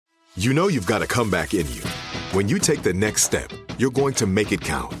You know you've got a comeback in you. When you take the next step, you're going to make it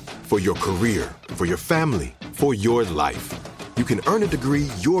count. For your career, for your family, for your life. You can earn a degree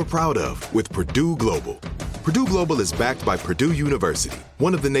you're proud of with Purdue Global. Purdue Global is backed by Purdue University,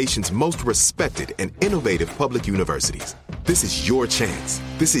 one of the nation's most respected and innovative public universities. This is your chance.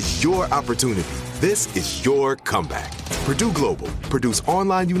 This is your opportunity. This is your comeback. Purdue Global, Purdue's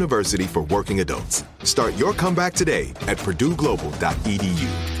online university for working adults. Start your comeback today at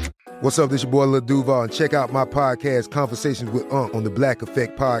purdueglobal.edu. What's up, this your boy Lil Duval, and check out my podcast, Conversations with Unc, on the Black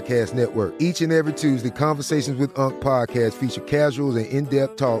Effect Podcast Network. Each and every Tuesday, Conversations with Unc podcast feature casuals and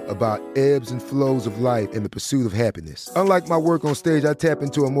in-depth talk about ebbs and flows of life and the pursuit of happiness. Unlike my work on stage, I tap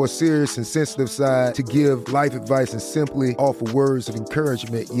into a more serious and sensitive side to give life advice and simply offer words of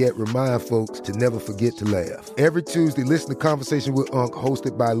encouragement, yet remind folks to never forget to laugh. Every Tuesday, listen to Conversation with Unc,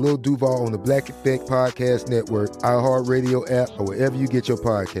 hosted by Lil Duval on the Black Effect Podcast Network, iHeartRadio app, or wherever you get your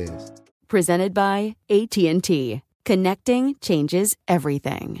podcasts. Presented by AT&T. Connecting changes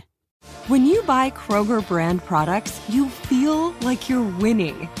everything. When you buy Kroger brand products, you feel like you're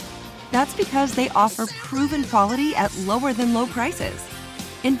winning. That's because they offer proven quality at lower than low prices.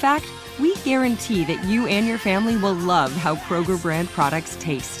 In fact, we guarantee that you and your family will love how Kroger brand products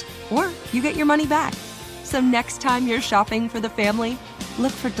taste, or you get your money back. So next time you're shopping for the family,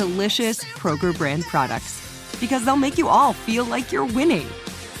 look for delicious Kroger brand products, because they'll make you all feel like you're winning.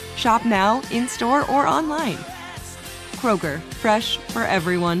 Shop now, in-store, or online. Kroger, fresh for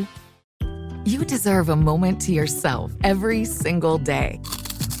everyone. You deserve a moment to yourself every single day.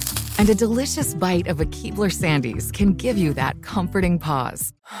 And a delicious bite of a Keebler Sandies can give you that comforting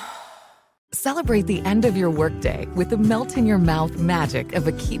pause. Celebrate the end of your workday with the melt-in-your-mouth magic of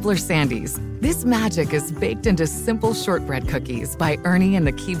a Keebler Sandies. This magic is baked into simple shortbread cookies by Ernie and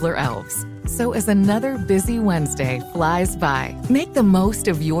the Keebler Elves. So as another busy Wednesday flies by, make the most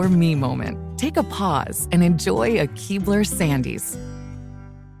of your me moment. Take a pause and enjoy a Keebler Sandies.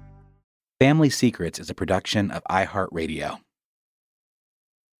 Family Secrets is a production of iHeartRadio.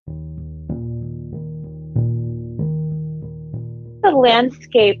 The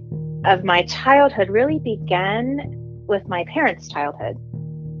landscape of my childhood really began with my parents' childhood.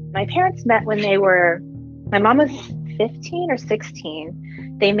 My parents met when my mom was 15 or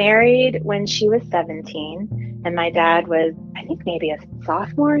 16. They married when she was 17, and my dad was, I think, maybe a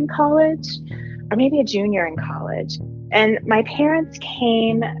sophomore in college or maybe a junior in college. And my parents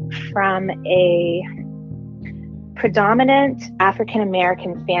came from a predominant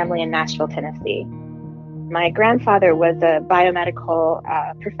African-American family in Nashville, Tennessee. My grandfather was a biomedical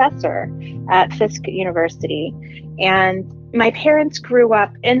professor at Fisk University, and my parents grew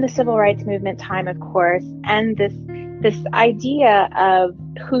up in the civil rights movement time, of course, and this idea of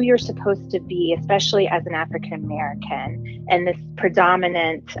who you're supposed to be, especially as an African American, and this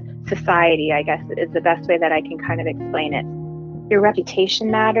predominant society, I guess, is the best way that I can kind of explain it. Your reputation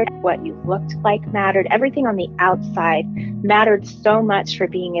mattered, what you looked like mattered, everything on the outside mattered so much for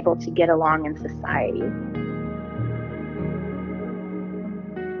being able to get along in society.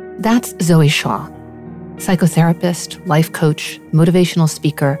 That's Zoe Shaw, psychotherapist, life coach, motivational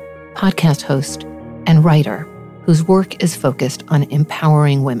speaker, podcast host, and writer whose work is focused on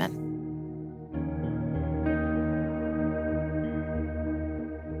empowering women.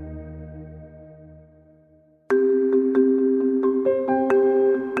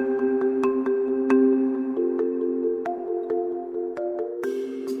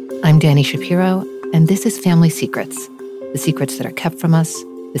 I'm Dani Shapiro, and this is Family Secrets, the secrets that are kept from us,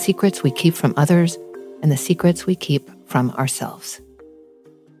 the secrets we keep from others, and the secrets we keep from ourselves.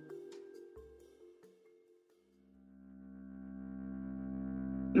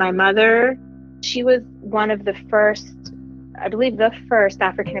 My mother, she was one of the first, I believe the first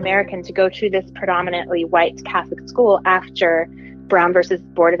African-American to go to this predominantly white Catholic school after Brown versus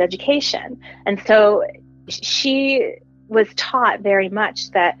Board of Education. And so she was taught very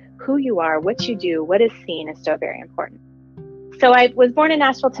much that who you are, what you do, what is seen is so very important. So I was born in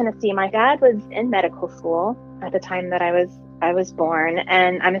Nashville, Tennessee. My dad was in medical school at the time that I was born,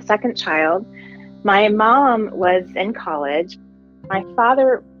 and I'm a second child. My mom was in college. My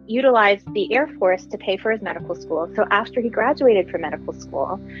father utilized the Air Force to pay for his medical school. So after he graduated from medical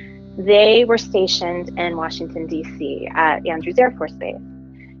school, they were stationed in Washington, D.C. at Andrews Air Force Base.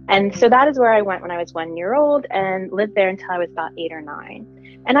 And so that is where I went when I was 1 year old and lived there until I was about 8 or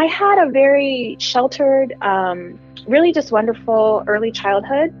 9. And I had a very sheltered, really just wonderful early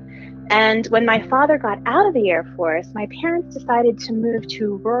childhood. And when my father got out of the Air Force, my parents decided to move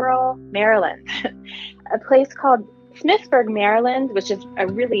to rural Maryland, a place called Smithsburg, Maryland, which is a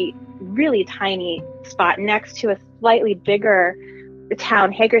really, really tiny spot next to a slightly bigger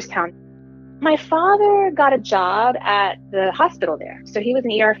town, Hagerstown. My father got a job at the hospital there. So he was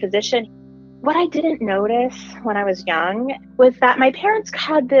an ER physician. What I didn't notice when I was young was that my parents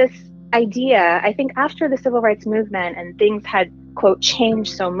had this idea, I think after the civil rights movement and things had, quote,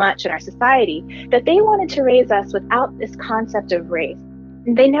 changed so much in our society, that they wanted to raise us without this concept of race.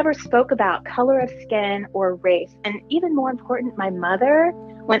 They never spoke about color of skin or race. And even more important, my mother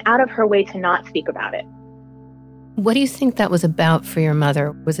went out of her way to not speak about it. What do you think that was about for your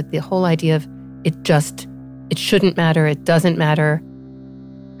mother? Was it the whole idea of it shouldn't matter, it doesn't matter?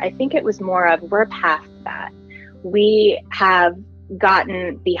 I think it was more of, we're past that. We have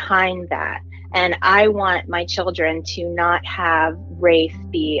gotten behind that. And I want my children to not have race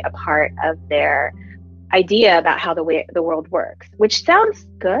be a part of their idea about how the world works, which sounds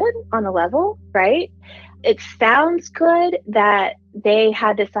good on a level, right? It sounds good that they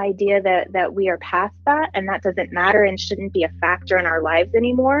had this idea that we are past that and that doesn't matter and shouldn't be a factor in our lives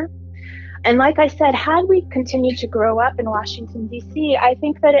anymore. And like I said, had we continued to grow up in Washington, D.C., I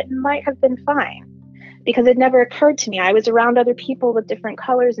think that it might have been fine because it never occurred to me. I was around other people with different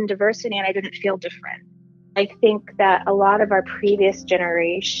colors and diversity and I didn't feel different. I think that a lot of our previous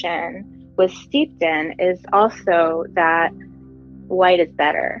generation was steeped in is also that white is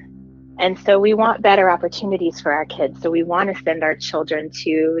better. And so we want better opportunities for our kids. So we want to send our children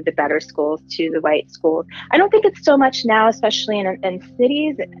to the better schools, to the white schools. I don't think it's so much now, especially in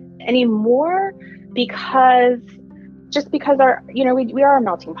cities anymore, because our, we are a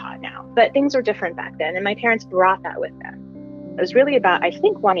melting pot now, but things were different back then. And my parents brought that with them. It was really about, I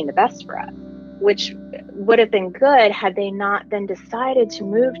think, wanting the best for us, which would have been good had they not then decided to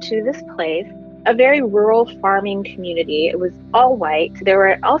move to this place, a very rural farming community. It was all white. There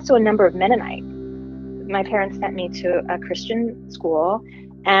were also a number of Mennonites. My parents sent me to a Christian school,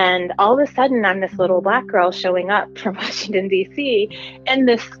 and all of a sudden I'm this little Black girl showing up from Washington, D.C. in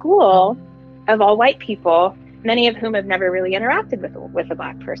this school of all white people, many of whom have never really interacted with a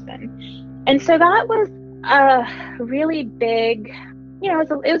Black person. And so that was a really big,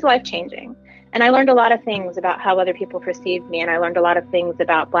 it was life-changing. And I learned a lot of things about how other people perceived me, and I learned a lot of things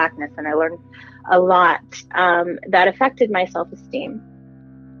about Blackness, and I learned a lot that affected my self-esteem.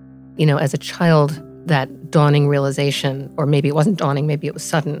 As a child, that dawning realization, or maybe it wasn't dawning, maybe it was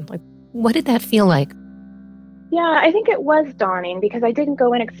sudden. Like, what did that feel like? Yeah, I think it was dawning because I didn't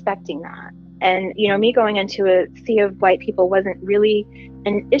go in expecting that. And, me going into a sea of white people wasn't really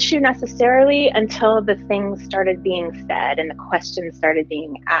an issue necessarily until the things started being said and the questions started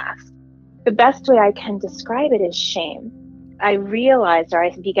being asked. The best way I can describe it is shame. I realized, or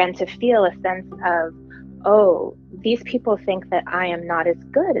I began to feel a sense of, oh, these people think that I am not as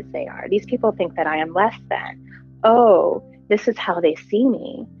good as they are. These people think that I am less than. Oh, this is how they see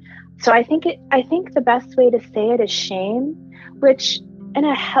me. So I think the best way to say it is shame, which in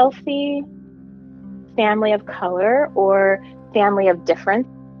a healthy family of color or family of difference,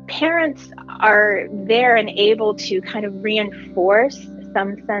 parents are there and able to kind of reinforce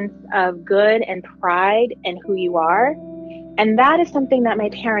some sense of good and pride in who you are. And that is something that my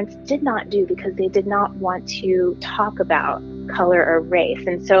parents did not do because they did not want to talk about color or race.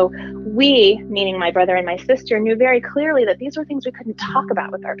 And so we, meaning my brother and my sister, knew very clearly that these were things we couldn't talk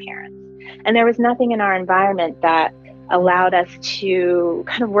about with our parents. And there was nothing in our environment that allowed us to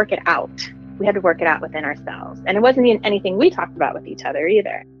kind of work it out. We had to work it out within ourselves. And it wasn't anything we talked about with each other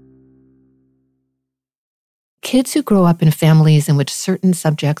either. Kids who grow up in families in which certain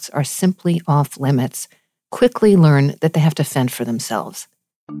subjects are simply off limits quickly learn that they have to fend for themselves.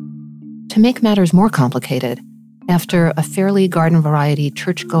 To make matters more complicated, after a fairly garden variety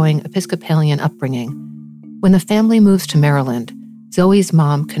church-going Episcopalian upbringing, when the family moves to Maryland, Zoe's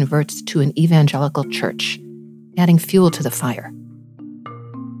mom converts to an evangelical church, adding fuel to the fire.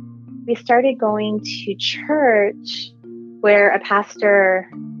 We started going to church where a pastor,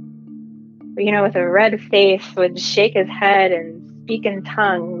 with a red face would shake his head and speak in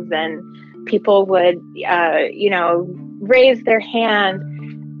tongues, and people would, raise their hand.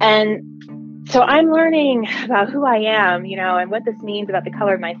 And so I'm learning about who I am, and what this means about the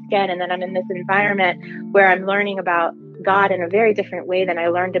color of my skin. And then I'm in this environment where I'm learning about God in a very different way than I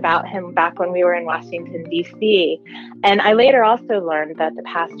learned about him back when we were in Washington, D.C. And I later also learned that the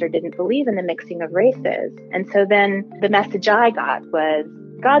pastor didn't believe in the mixing of races. And so then the message I got was,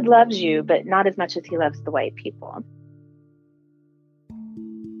 God loves you, but not as much as he loves the white people.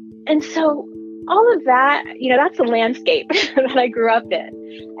 And so all of that, that's the landscape that I grew up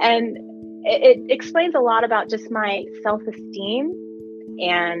in. And it explains a lot about just my self-esteem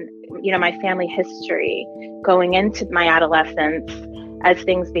and, my family history going into my adolescence as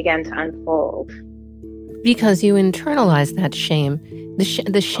things began to unfold. Because you internalize that shame.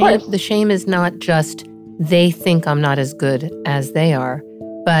 The shame is not just they think I'm not as good as they are,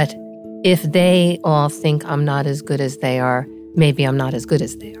 but if they all think I'm not as good as they are, maybe I'm not as good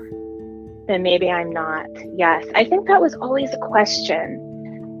as they are. Then maybe I'm not. Yes. I think that was always a question.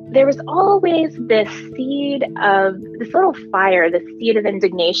 There was always this seed of this little fire, this seed of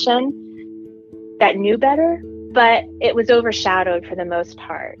indignation that knew better, but it was overshadowed for the most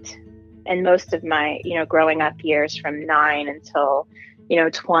part. And most of my, growing up years from 9 until,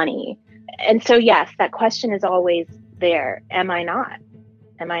 20. And so, yes, that question is always there. Am I not?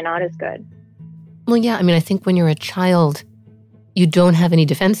 Am I not as good? Well, yeah. I think when you're a child, you don't have any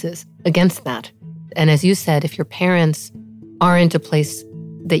defenses against that. And as you said, if your parents aren't a place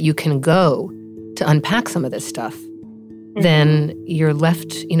that you can go to unpack some of this stuff, then you're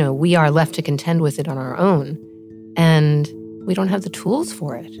left, we are left to contend with it on our own. And we don't have the tools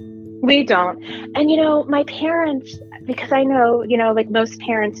for it. We don't. And, my parents, because I know, like most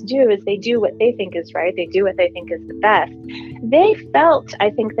parents do, is they do what they think is right. They do what they think is the best. They felt, I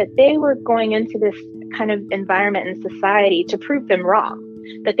think, that they were going into this kind of environment in society to prove them wrong,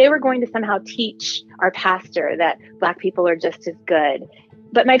 that they were going to somehow teach our pastor that Black people are just as good.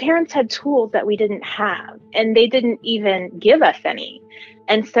 But my parents had tools that we didn't have, and they didn't even give us any.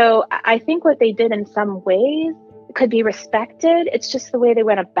 And so I think what they did in some ways could be respected. It's just the way they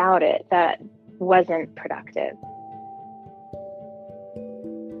went about it that wasn't productive.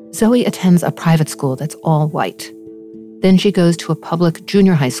 Zoe attends a private school that's all white. Then she goes to a public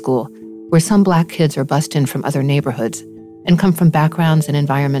junior high school where some Black kids are bussed in from other neighborhoods and come from backgrounds and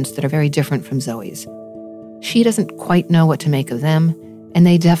environments that are very different from Zoe's. She doesn't quite know what to make of them, and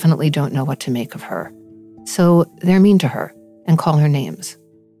they definitely don't know what to make of her. So they're mean to her and call her names.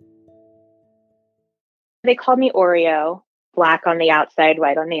 They called me Oreo, Black on the outside,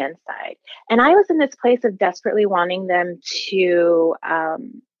 white on the inside. And I was in this place of desperately wanting them to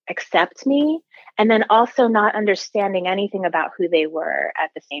accept me, and then also not understanding anything about who they were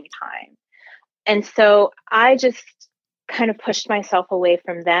at the same time. And so I just kind of pushed myself away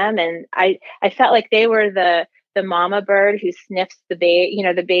from them. And I felt like they were the mama bird who sniffs the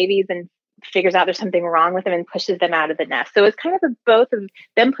babies and figures out there's something wrong with them and pushes them out of the nest. So it's kind of both of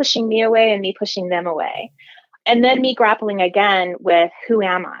them pushing me away and me pushing them away. And then me grappling again with who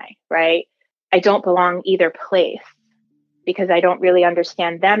am I, right? I don't belong either place because I don't really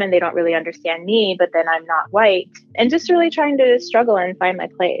understand them and they don't really understand me, but then I'm not white. And just really trying to struggle and find my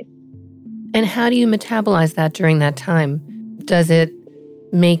place. And how do you metabolize that during that time? Does it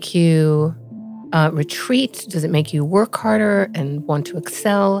make you retreat? Does it make you work harder and want to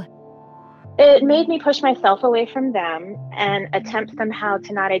excel? It made me push myself away from them and attempt somehow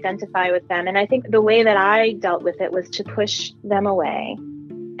to not identify with them. And I think the way that I dealt with it was to push them away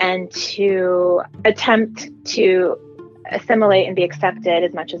and to attempt to assimilate and be accepted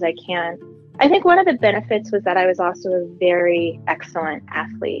as much as I can. I think one of the benefits was that I was also a very excellent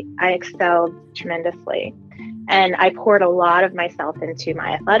athlete. I excelled tremendously. And I poured a lot of myself into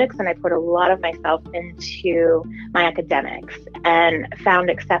my athletics, and I poured a lot of myself into my academics and found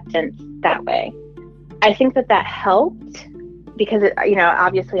acceptance that way. I think that helped because,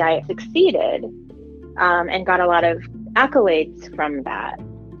 obviously I succeeded and got a lot of accolades from that.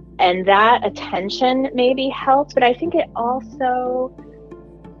 And that attention maybe helped, but I think it also,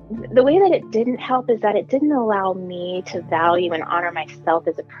 the way that it didn't help is that it didn't allow me to value and honor myself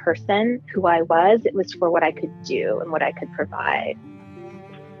as a person, who I was. It was for what I could do and what I could provide.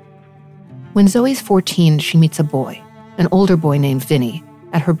 When Zoe's 14, she meets a boy, an older boy named Vinny,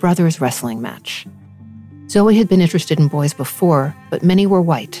 at her brother's wrestling match. Zoe had been interested in boys before, but many were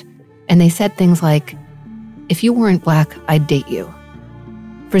white, and they said things like, "If you weren't Black, I'd date you."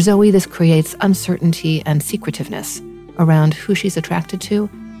 For Zoe, this creates uncertainty and secretiveness around who she's attracted to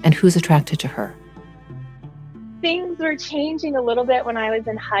and who's attracted to her. Things were changing a little bit when I was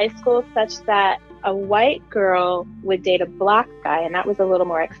in high school, such that a white girl would date a Black guy, and that was a little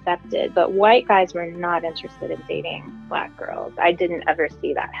more accepted. But white guys were not interested in dating Black girls. I didn't ever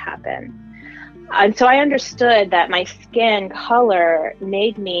see that happen. And so I understood that my skin color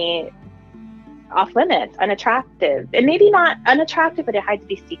made me off limits, unattractive. And maybe not unattractive, but it had to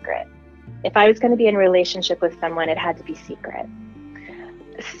be secret. If I was going to be in a relationship with someone, it had to be secret.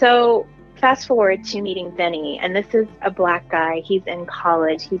 So fast forward to meeting Vinny, and this is a Black guy. He's in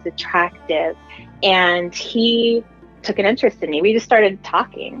college, he's attractive, and he took an interest in me. We just started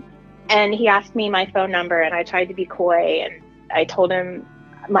talking, and he asked me my phone number, and I tried to be coy, and I told him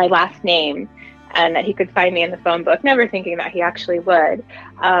my last name and that he could find me in the phone book, never thinking that he actually would.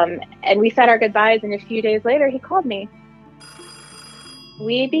 And we said our goodbyes, and a few days later, he called me.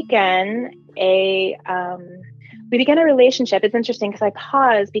 We began we began a relationship. It's interesting because I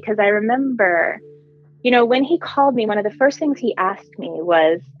paused because I remember, when he called me, one of the first things he asked me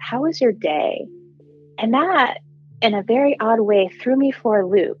was, "How was your day?" And that, in a very odd way, threw me for a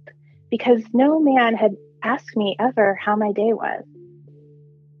loop because no man had asked me ever how my day was.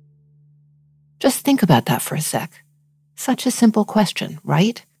 Just think about that for a sec. Such a simple question,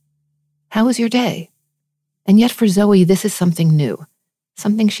 right? How was your day? And yet for Zoe, this is something new,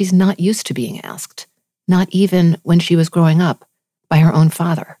 something she's not used to being asked, not even when she was growing up by her own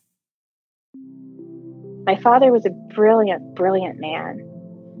father. My father was a brilliant, brilliant man,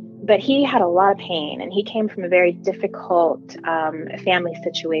 but he had a lot of pain, and he came from a very difficult family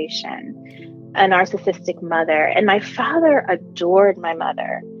situation, a narcissistic mother. And my father adored my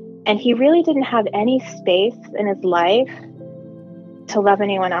mother, and he really didn't have any space in his life to love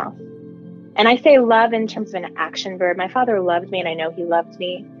anyone else. And I say love in terms of an action verb. My father loved me, and I know he loved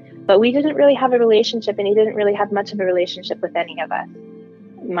me, but we didn't really have a relationship, and he didn't really have much of a relationship with any of us,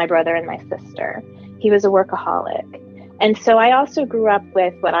 my brother and my sister. He was a workaholic. And so I also grew up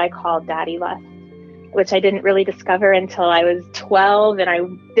with what I call daddy lust, which I didn't really discover until I was 12. And I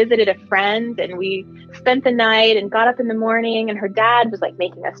visited a friend, and we spent the night and got up in the morning, and her dad was like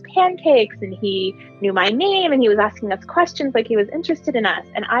making us pancakes, and he knew my name, and he was asking us questions like he was interested in us.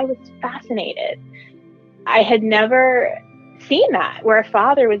 And I was fascinated. I had never seen that, where a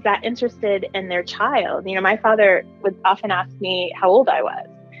father was that interested in their child. My father would often ask me how old I was,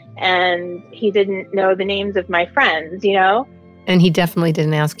 and he didn't know the names of my friends, And he definitely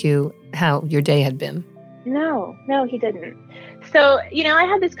didn't ask you how your day had been. No, he didn't. So, I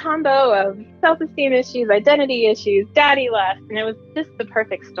had this combo of self-esteem issues, identity issues, daddy lust, and it was just the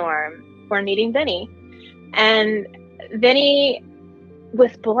perfect storm for meeting Vinny. And Vinny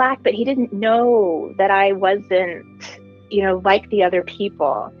was Black, but he didn't know that I wasn't, like the other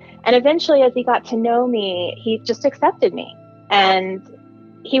people. And eventually, as he got to know me, he just accepted me. And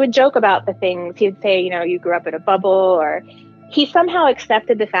he would joke about the things. He would say, you grew up in a bubble, or he somehow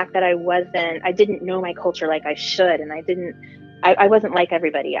accepted the fact that I didn't know my culture like I should, and I wasn't like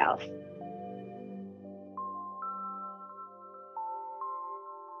everybody else.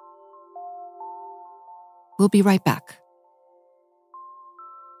 We'll be right back.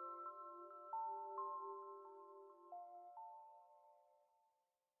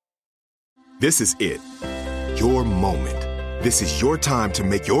 This is it. Your moment. This is your time to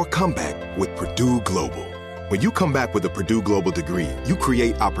make your comeback with Purdue Global. When you come back with a Purdue Global degree, you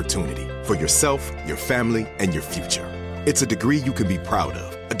create opportunity for yourself, your family, and your future. It's a degree you can be proud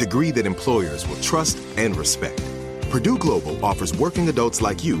of, a degree that employers will trust and respect. Purdue Global offers working adults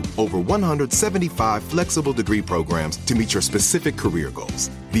like you over 175 flexible degree programs to meet your specific career goals.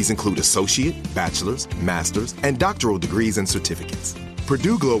 These include associate, bachelor's, master's, and doctoral degrees and certificates.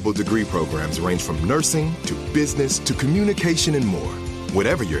 Purdue Global degree programs range from nursing to business to communication and more.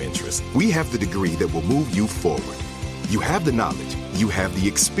 Whatever your interest, we have the degree that will move you forward. You have the knowledge, you have the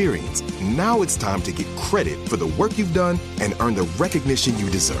experience. Now it's time to get credit for the work you've done and earn the recognition you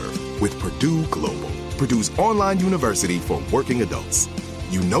deserve with Purdue Global, Purdue's online university for working adults.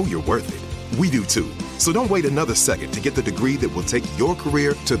 You know you're worth it. We do too. So don't wait another second to get the degree that will take your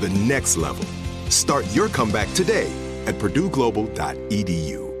career to the next level. Start your comeback today at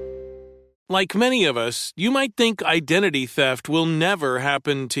purdueglobal.edu. Like many of us, you might think identity theft will never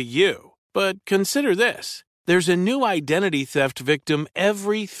happen to you. But consider this. There's a new identity theft victim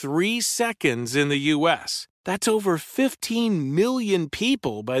every 3 seconds in the U.S. That's over 15 million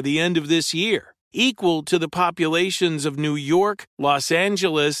people by the end of this year, equal to the populations of New York, Los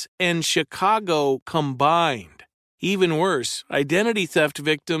Angeles, and Chicago combined. Even worse, identity theft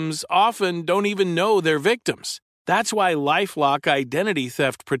victims often don't even know they're victims. That's why LifeLock Identity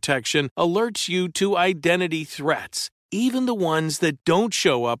Theft Protection alerts you to identity threats, even the ones that don't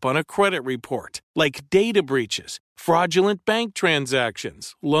show up on a credit report, like data breaches, fraudulent bank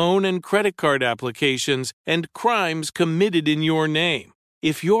transactions, loan and credit card applications, and crimes committed in your name.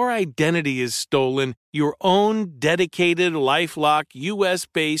 If your identity is stolen, your own dedicated LifeLock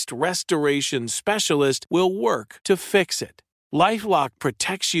U.S.-based restoration specialist will work to fix it. LifeLock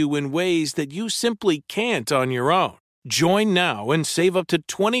protects you in ways that you simply can't on your own. Join now and save up to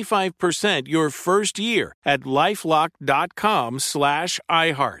 25% your first year at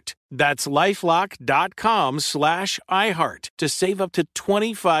LifeLock.com/iHeart. That's LifeLock.com/iHeart to save up to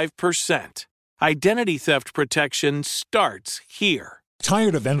 25%. Identity theft protection starts here.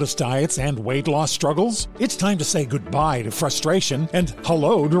 Tired of endless diets and weight loss struggles? It's time to say goodbye to frustration and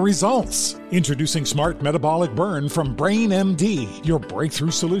hello to results. Introducing Smart Metabolic Burn from Brain MD, your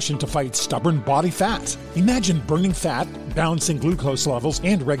breakthrough solution to fight stubborn body fat. Imagine burning fat, balancing glucose levels,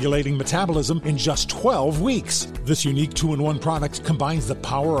 and regulating metabolism in just 12 weeks. This unique 2-in-1 product combines the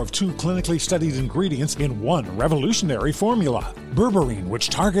power of 2 clinically studied ingredients in one revolutionary formula. Berberine, which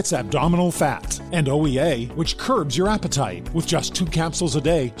targets abdominal fat, and OEA, which curbs your appetite. With just 2 capsules a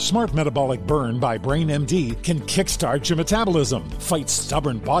day, Smart Metabolic Burn by Brain MD can kickstart your metabolism, fight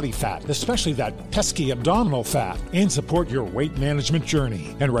stubborn body fat, especially that pesky abdominal fat, and support your weight management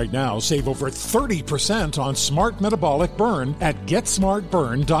journey. And right now, save over 30% on Smart Metabolic Burn at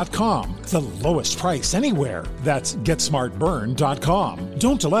GetSmartBurn.com. The lowest price anywhere. That's GetSmartBurn.com.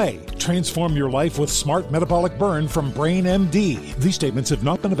 Don't delay. Transform your life with Smart Metabolic Burn from Brain MD. These statements have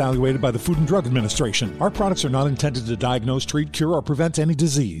not been evaluated by the Food and Drug Administration. Our products are not intended to diagnose, treat, cure, or prevent any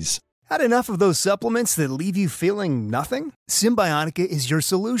disease. Had enough of those supplements that leave you feeling nothing? Symbiotica is your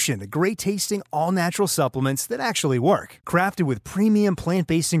solution to great-tasting, all-natural supplements that actually work. Crafted with premium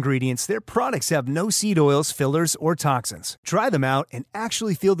plant-based ingredients, their products have no seed oils, fillers, or toxins. Try them out and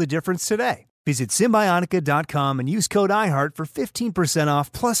actually feel the difference today. Visit Symbiotica.com and use code IHEART for 15%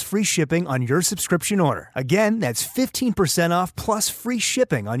 off plus free shipping on your subscription order. Again, that's 15% off plus free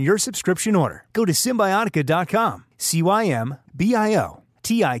shipping on your subscription order. Go to Symbiotica.com,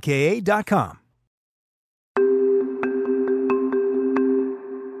 CYMBIOTIKA.com.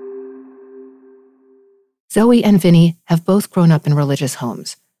 Zoe and Vinny have both grown up in religious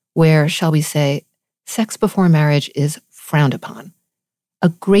homes where, shall we say, sex before marriage is frowned upon. A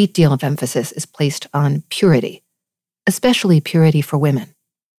great deal of emphasis is placed on purity, especially purity for women.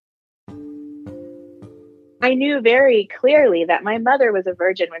 I knew very clearly that my mother was a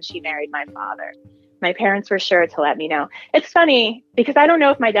virgin when she married my father. My parents were sure to let me know. It's funny because I don't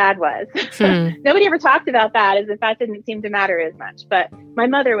know if my dad was. Nobody ever talked about that, as if that didn't seem to matter as much. But my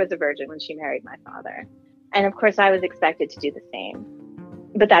mother was a virgin when she married my father. And of course, I was expected to do the same.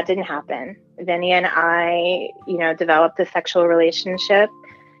 But that didn't happen. Vinny and I, developed a sexual relationship.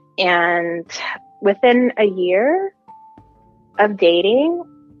 And within a year of dating,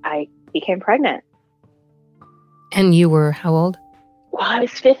 I became pregnant. And you were how old? Well, I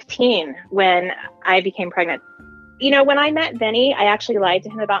was 15 when I became pregnant. When I met Vinny, I actually lied to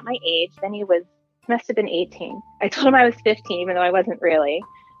him about my age. Vinny must have been 18. I told him I was 15, even though I wasn't really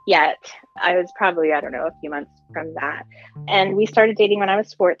yet. I was probably, a few months from that. And we started dating when I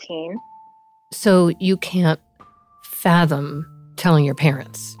was 14. So you can't fathom telling your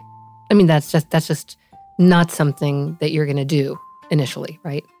parents. I mean, that's just not something that you're going to do initially,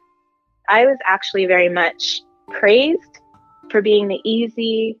 right? I was actually very much praised for being the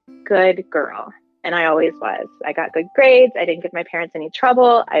easy, good girl. And I always was. I got good grades. I didn't give my parents any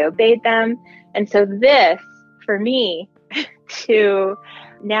trouble. I obeyed them. And so this, for me, to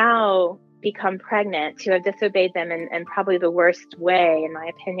now become pregnant, to have disobeyed them in probably the worst way, in my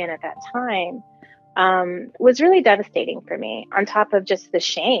opinion, at that time, was really devastating for me, on top of just the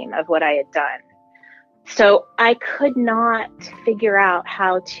shame of what I had done. So I could not figure out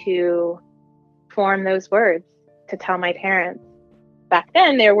how to form those words to tell my parents. Back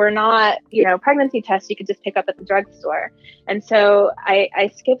then, there were not, pregnancy tests you could just pick up at the drugstore. And so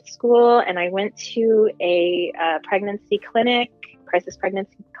I skipped school and I went to a pregnancy clinic, crisis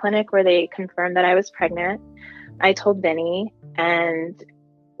pregnancy clinic, where they confirmed that I was pregnant. I told Vinny, and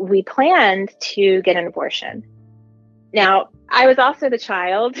we planned to get an abortion. Now, I was also the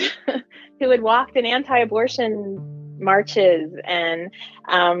child who had walked in anti-abortion marches. And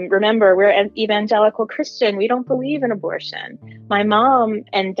remember, we're an evangelical Christian. We don't believe in abortion. My mom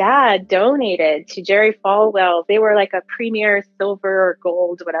and dad donated to Jerry Falwell. They were like a premier silver or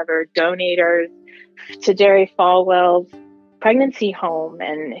gold, whatever, donators to Jerry Falwell's pregnancy home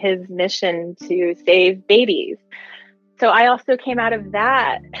and his mission to save babies. So I also came out of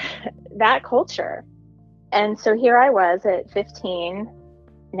that culture. And so here I was at 15,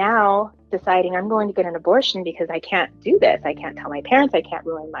 now deciding I'm going to get an abortion because I can't do this. I can't tell my parents. I can't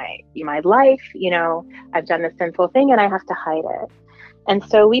ruin my life. I've done this sinful thing and I have to hide it. And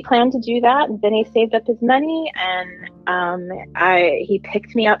so we planned to do that. And Vinny saved up his money, and he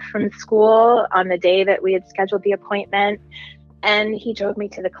picked me up from school on the day that we had scheduled the appointment, and he drove me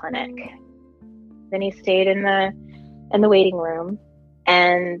to the clinic. Vinny stayed in the waiting room,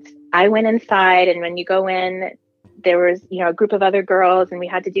 and I went inside. And when you go in, there was, a group of other girls, and we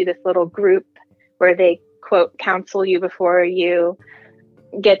had to do this little group where they, quote, counsel you before you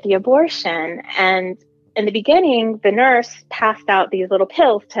get the abortion. And in the beginning, the nurse passed out these little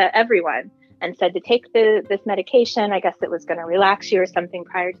pills to everyone and said to take this medication. I guess it was going to relax you or something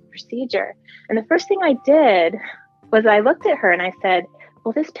prior to the procedure. And the first thing I did was I looked at her and I said,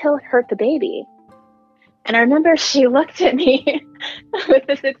 well, this pill hurt the baby. And I remember she looked at me with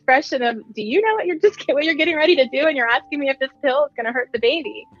this expression of, do you know what you're getting ready to do? And you're asking me if this pill is going to hurt the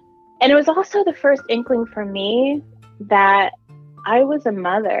baby. And it was also the first inkling for me that I was a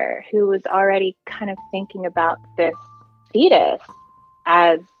mother who was already kind of thinking about this fetus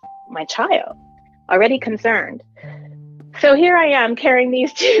as my child, already concerned. So here I am carrying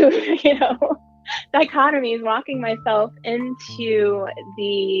these two, dichotomies, walking myself into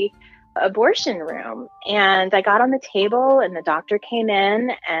the abortion room. And I got on the table and the doctor came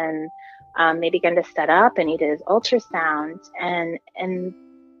in and they began to set up and he did his ultrasound. And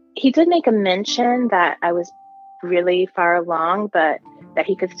he did make a mention that I was really far along, but that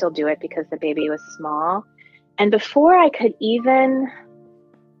he could still do it because the baby was small. And before I could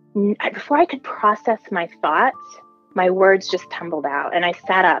process my thoughts, my words just tumbled out. And I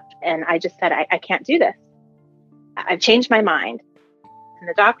sat up and I just said, I can't do this. I've changed my mind. And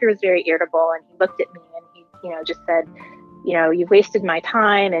the doctor was very irritable and he looked at me and he, just said, you've wasted my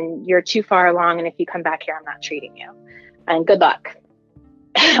time and you're too far along. And if you come back here, I'm not treating you. And good luck.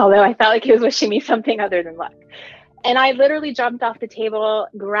 Although I felt like he was wishing me something other than luck. And I literally jumped off the table,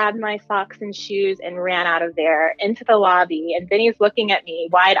 grabbed my socks and shoes and ran out of there into the lobby. And Vinny's looking at me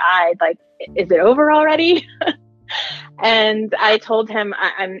wide-eyed, like, is it over already? And I told him,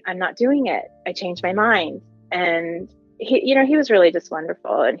 I'm not doing it. I changed my mind. And he was really just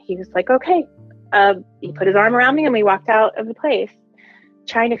wonderful. And he was like, okay. He put his arm around me and we walked out of the place,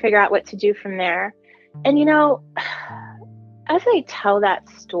 trying to figure out what to do from there. And, as I tell that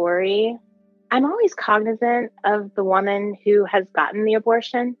story, I'm always cognizant of the woman who has gotten the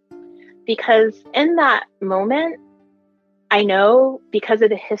abortion, because in that moment, I know because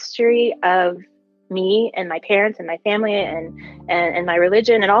of the history of me and my parents and my family and my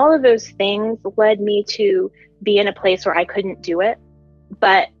religion and all of those things led me to be in a place where I couldn't do it.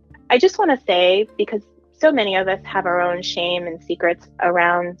 But I just want to say, because so many of us have our own shame and secrets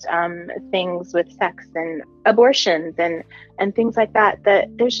around things with sex and abortions and things like that, that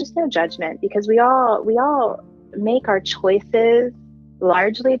there's just no judgment, because we all make our choices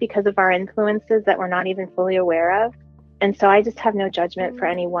largely because of our influences that we're not even fully aware of. And so I just have no judgment for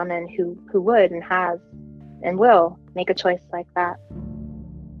any woman who would and has and will make a choice like that.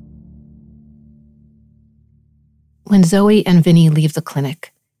 When Zoe and Vinny leave the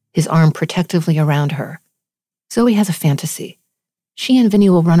clinic, his arm protectively around her, Zoe has a fantasy. She and Vinny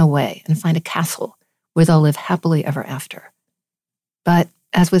will run away and find a castle where they'll live happily ever after. But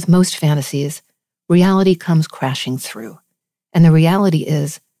as with most fantasies, reality comes crashing through. And the reality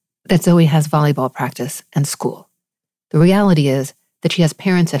is that Zoe has volleyball practice and school. The reality is that she has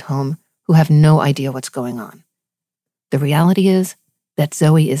parents at home who have no idea what's going on. The reality is that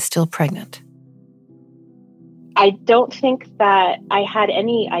Zoe is still pregnant. I don't think that I had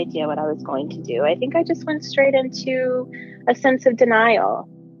any idea what I was going to do. I think I just went straight into a sense of denial.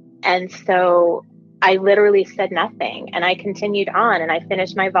 And so I literally said nothing and I continued on and I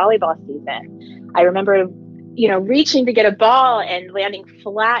finished my volleyball season. I remember, reaching to get a ball and landing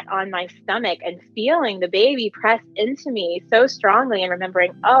flat on my stomach and feeling the baby press into me so strongly and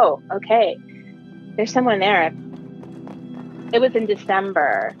remembering, oh, okay, there's someone there. It was in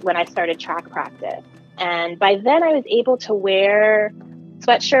December when I started track practice. And by then I was able to wear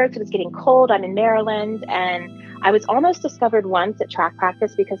sweatshirts. It was getting cold. I'm in Maryland. And I was almost discovered once at track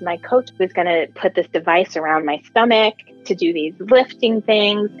practice because my coach was going to put this device around my stomach to do these lifting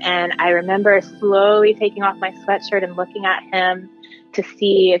things. And I remember slowly taking off my sweatshirt and looking at him to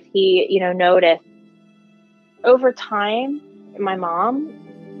see if he, noticed. Over time, my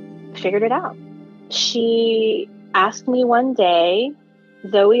mom figured it out. She asked me one day,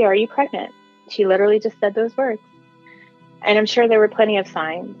 Zoe, are you pregnant? She literally just said those words. And I'm sure there were plenty of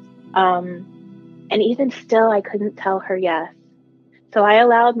signs. And even still, I couldn't tell her yes. So I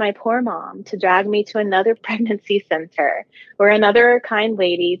allowed my poor mom to drag me to another pregnancy center where another kind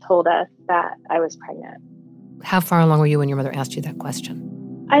lady told us that I was pregnant. How far along were you when your mother asked you that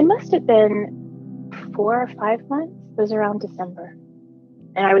question? I must have been 4 or 5 months. It was around December.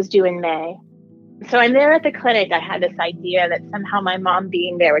 And I was due in May. So I'm there at the clinic. I had this idea that somehow my mom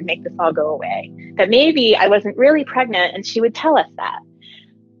being there would make this all go away, that maybe I wasn't really pregnant and she would tell us that.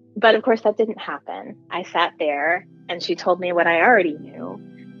 But of course, that didn't happen. I sat there and she told me what I already knew.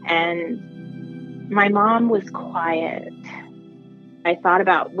 And my mom was quiet. I thought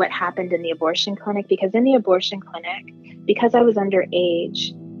about what happened in the abortion clinic, because in the abortion clinic, because I was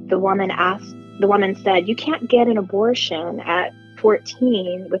underage, the woman said, you can't get an abortion at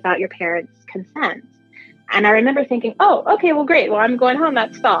 14 without your parents' consent. And I remember thinking, oh, okay, well, great. Well, I'm going home.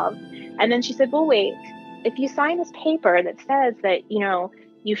 That's solved. And then she said, well, wait, if you sign this paper that says that,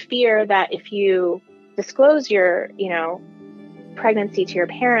 you fear that if you disclose your, pregnancy to your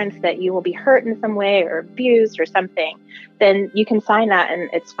parents, that you will be hurt in some way or abused or something, then you can sign that and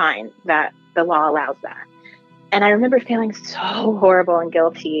it's fine, that the law allows that. And I remember feeling so horrible and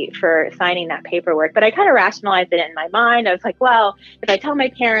guilty for signing that paperwork, but I kind of rationalized it in my mind. I was like, well, if I tell my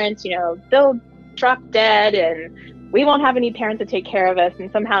parents, they'll drop dead and we won't have any parents to take care of us,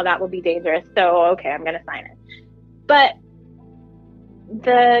 and somehow that will be dangerous. So, okay, I'm going to sign it. But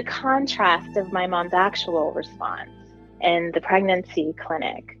the contrast of my mom's actual response in the pregnancy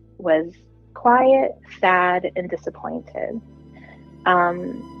clinic was quiet, sad, and disappointed,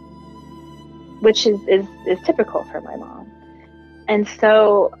 which is typical for my mom. And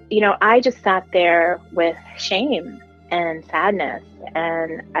so, I just sat there with shame and sadness,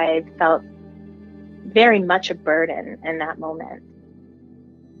 and I felt very much a burden in that moment.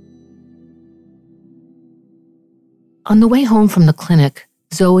 On the way home from the clinic,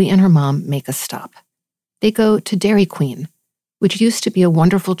 Zoe and her mom make a stop. They go to Dairy Queen, which used to be a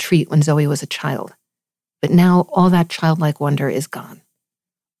wonderful treat when Zoe was a child. But now all that childlike wonder is gone.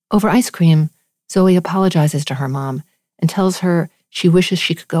 Over ice cream, Zoe apologizes to her mom and tells her she wishes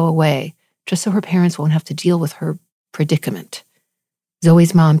she could go away just so her parents won't have to deal with her predicament.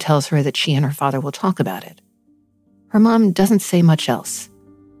 Zoe's mom tells her that she and her father will talk about it. Her mom doesn't say much else.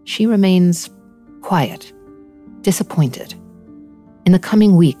 She remains quiet, disappointed. In the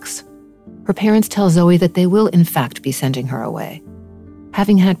coming weeks, her parents tell Zoe that they will in fact be sending her away.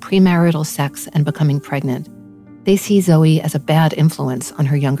 Having had premarital sex and becoming pregnant, they see Zoe as a bad influence on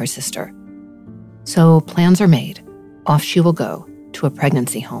her younger sister. So plans are made. Off she will go to a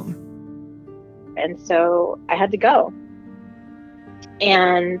pregnancy home. And so I had to go.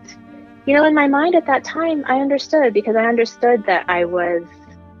 And, in my mind at that time, I understood, because I understood that I was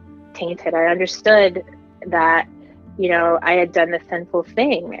tainted. I understood that, I had done this sinful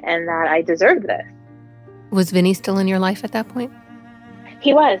thing and that I deserved this. Was Vinny still in your life at that point?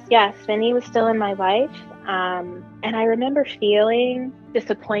 He was, yes. Vinny was still in my life. And I remember feeling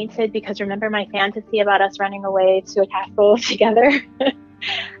disappointed because remember my fantasy about us running away to a castle together?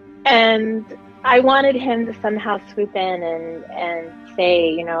 And I wanted him to somehow swoop in and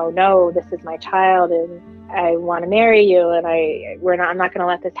say, no, this is my child and I want to marry you and I'm not going to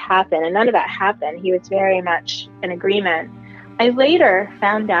let this happen. And none of that happened. He was very much in agreement. I later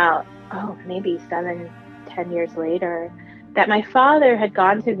found out, maybe 7-10 years later, that my father had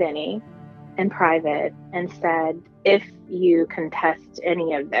gone to Vinny in private and said, if you contest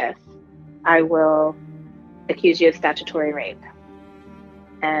any of this, I will accuse you of statutory rape.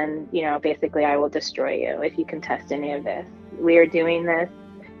 And, basically I will destroy you if you contest any of this. We are doing this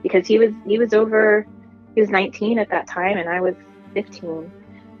because he was 19 at that time and I was 15.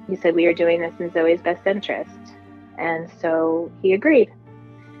 He said, we are doing this in Zoe's best interest. And so he agreed.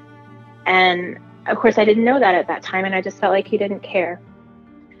 And of course I didn't know that at that time and I just felt like he didn't care.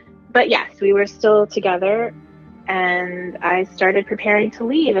 But yes, we were still together and I started preparing to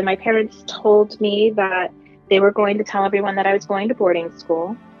leave. And my parents told me that they were going to tell everyone that I was going to boarding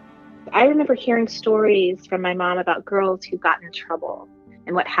school. I remember hearing stories from my mom about girls who got in trouble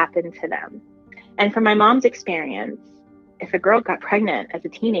and what happened to them. And from my mom's experience, if a girl got pregnant as a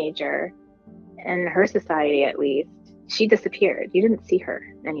teenager, in her society at least, she disappeared. You didn't see her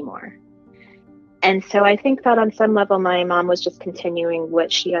anymore. And so I think that on some level, my mom was just continuing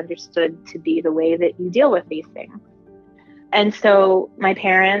what she understood to be the way that you deal with these things. And so my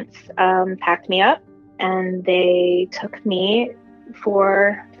parents packed me up and they took me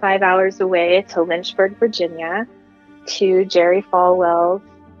for 5 hours away to Lynchburg, Virginia, to Jerry Falwell's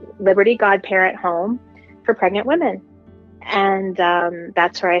Liberty Godparent home for pregnant women. And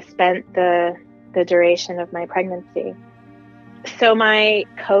that's where I spent the duration of my pregnancy. So my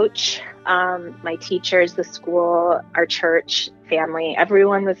coach, my teachers, the school, our church, family,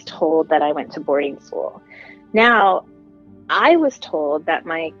 everyone was told that I went to boarding school. Now, I was told that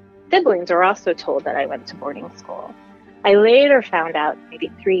my siblings were also told that I went to boarding school. I later found out,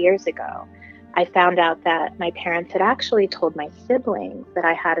 maybe 3 years ago, I found out that my parents had actually told my siblings that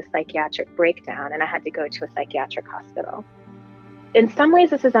I had a psychiatric breakdown and I had to go to a psychiatric hospital. In some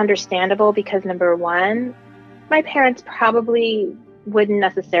ways, this is understandable because, number one, my parents probably wouldn't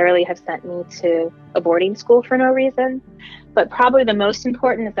necessarily have sent me to a boarding school for no reason, but probably the most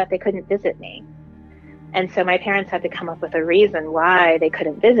important is that they couldn't visit me. And so my parents had to come up with a reason why they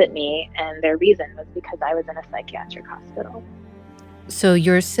couldn't visit me, and their reason was because I was in a psychiatric hospital. So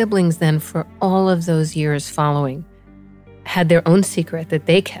your siblings then, for all of those years following, had their own secret that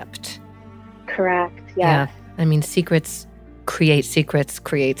they kept. Correct. Yes. Yeah. I mean, secrets create secrets,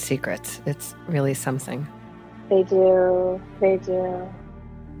 create secrets. It's really something. They do. They do.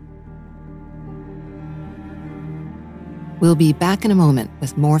 We'll be back in a moment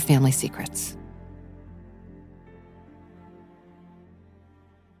with more Family Secrets.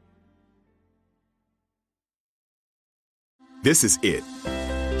 This is it.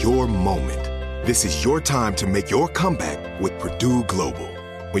 Your moment. This is your time to make your comeback with Purdue Global.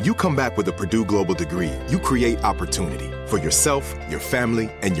 When you come back with a Purdue Global degree, you create opportunity for yourself, your family,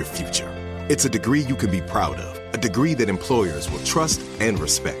 and your future. It's a degree you can be proud of, a degree that employers will trust and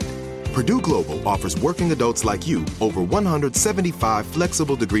respect. Purdue Global offers working adults like you over 175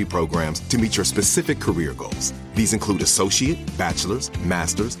 flexible degree programs to meet your specific career goals. These include associate, bachelor's,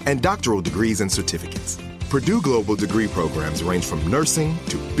 master's, and doctoral degrees and certificates. Purdue Global degree programs range from nursing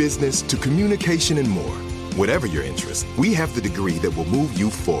to business to communication and more. Whatever your interest, we have the degree that will move you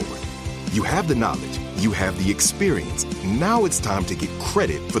forward. You have the knowledge, you have the experience. Now it's time to get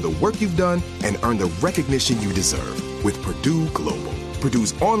credit for the work you've done and earn the recognition you deserve with Purdue Global,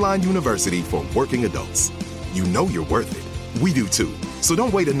 Purdue's online university for working adults. You know you're worth it. We do too. So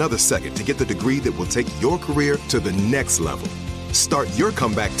don't wait another second to get the degree that will take your career to the next level. Start your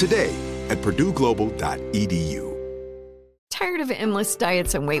comeback today at purdueglobal.edu. Tired of endless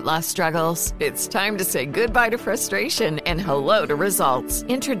diets and weight loss struggles? It's time to say goodbye to frustration and hello to results.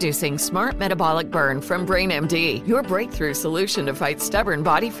 Introducing Smart Metabolic Burn from BrainMD, your breakthrough solution to fight stubborn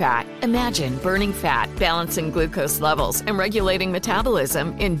body fat. Imagine burning fat, balancing glucose levels, and regulating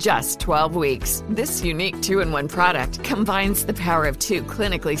metabolism in just 12 weeks. This unique 2-in-1 product combines the power of 2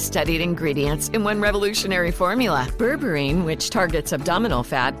 clinically studied ingredients in one revolutionary formula. Berberine, which targets abdominal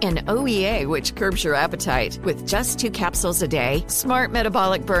fat, and OEA, which curbs your appetite. With just 2 capsules a day, Smart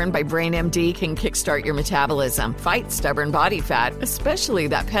Metabolic Burn by BrainMD can kickstart your metabolism, fight stubborn body fat, especially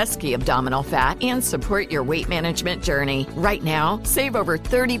that pesky abdominal fat, and support your weight management journey. Right now, save over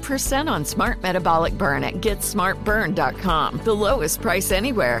 30% on Smart Metabolic Burn at GetSmartBurn.com. The lowest price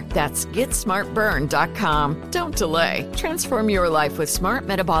anywhere. That's GetSmartBurn.com. Don't delay. Transform your life with Smart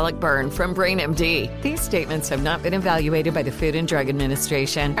Metabolic Burn from BrainMD. These statements have not been evaluated by the Food and Drug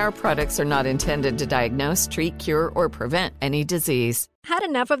Administration. Our products are not intended to diagnose, treat, cure, or prevent any disease. Had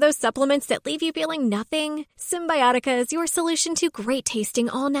enough of those supplements that leave you feeling nothing? Symbiotica is your solution to great-tasting,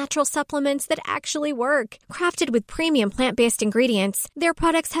 all-natural supplements that actually work. Crafted with premium plant-based ingredients, their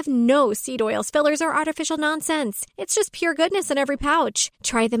products have no seed oils, fillers, or artificial nonsense. It's just pure goodness in every pouch.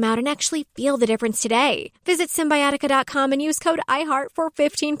 Try them out and actually feel the difference today. Visit Symbiotica.com and use code IHEART for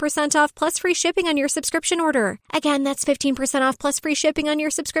 15% off plus free shipping on your subscription order. Again, that's 15% off plus free shipping on your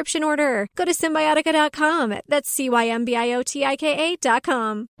subscription order. Go to Symbiotica.com. That's CYMBIOTIKA.com.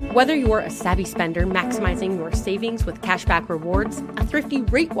 Whether you're a savvy spender maximizing your savings with cashback rewards, a thrifty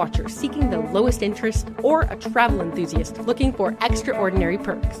rate watcher seeking the lowest interest, or a travel enthusiast looking for extraordinary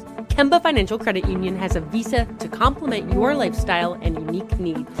perks, Kemba Financial Credit Union has a visa to complement your lifestyle and unique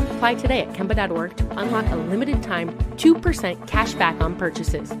needs. Apply today at Kemba.org to unlock a limited time 2% cash back on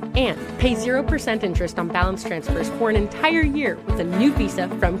purchases and pay 0% interest on balance transfers for an entire year with a new visa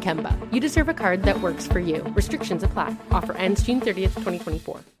from Kemba. You deserve a card that works for you. Restrictions apply. Offer ends June 30th,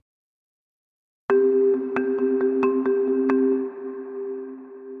 2024.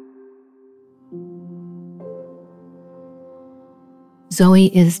 Zoe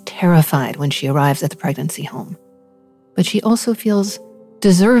is terrified when she arrives at the pregnancy home, but she also feels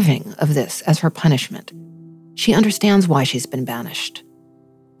deserving of this as her punishment. She understands why she's been banished.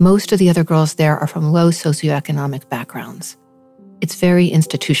 Most of the other girls there are from low socioeconomic backgrounds. It's very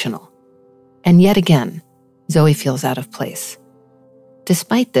institutional. And yet again, Zoe feels out of place.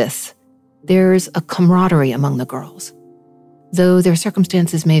 Despite this, there's a camaraderie among the girls. Though their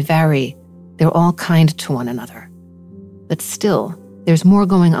circumstances may vary, they're all kind to one another. But still, there's more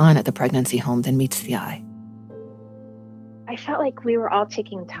going on at the pregnancy home than meets the eye. I felt like we were all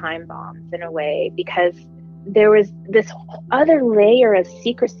ticking time bombs in a way because there was this other layer of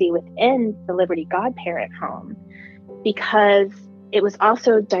secrecy within the Liberty Godparent home because it was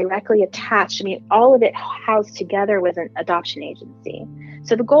also directly attached. I mean, all of it housed together with an adoption agency.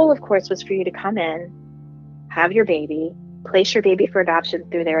 So the goal, of course, was for you to come in, have your baby, place your baby for adoption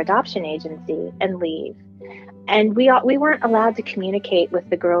through their adoption agency, and leave. And we weren't allowed to communicate with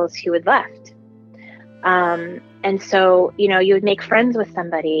the girls who had left. And so, you would make friends with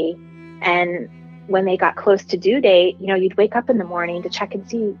somebody, and when they got close to due date, you'd wake up in the morning to check and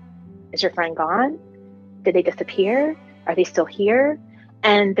see, is your friend gone? Did they disappear? Are they still here?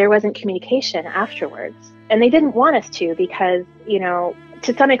 And there wasn't communication afterwards. And they didn't want us to because,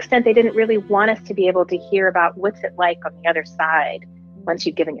 to some extent, they didn't really want us to be able to hear about what's it like on the other side once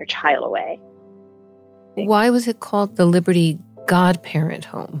you've given your child away. Why was it called the Liberty Godparent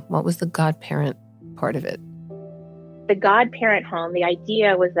Home? What was the godparent part of it? The godparent home, the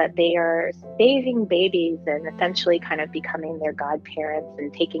idea was that they are saving babies and essentially kind of becoming their godparents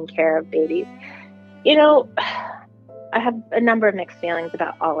and taking care of babies. You know, I have a number of mixed feelings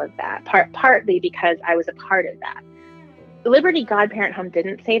about all of that, partly because I was a part of that. The Liberty Godparent Home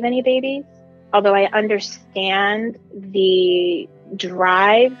didn't save any babies, although I understand the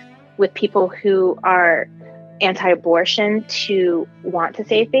drive with people who are anti-abortion to want to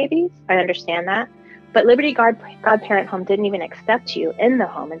save babies. I understand that. But Liberty Godparent Home didn't even accept you in the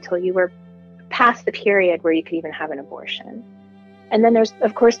home until you were past the period where you could even have an abortion. And then there's,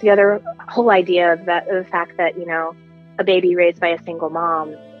 of course, the other whole idea of the fact that, you know, a baby raised by a single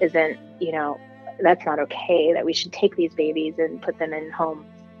mom isn't, you know, that's not okay, that we should take these babies and put them in homes,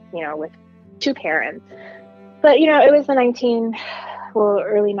 you know, with two parents. But, you know, it was the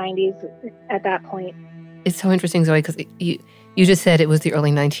early 90s at that point. It's so interesting, Zoe, because you just said it was the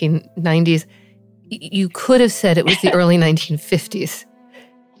early 1990s. You could have said it was the early 1950s.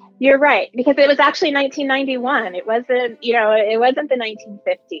 You're right, because it was actually 1991. It wasn't, you know, it wasn't the 1950s.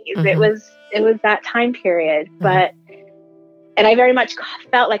 Mm-hmm. It was that time period. Mm-hmm. But, and I very much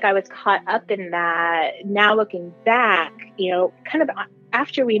felt like I was caught up in that. Now looking back, you know, kind of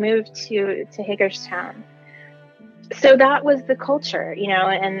after we moved to Hagerstown. So that was the culture, you know,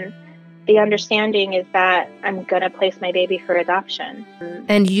 and the understanding is that I'm going to place my baby for adoption.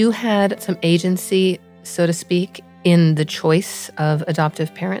 And you had some agency, so to speak, in the choice of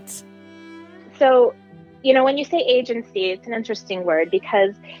adoptive parents? So, you know, when you say agency, it's an interesting word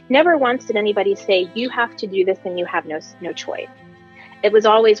because never once did anybody say, you have to do this and you have no choice. It was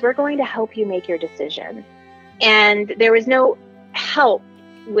always, we're going to help you make your decision. And there was no help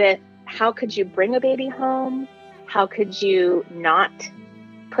with how could you bring a baby home? How could you not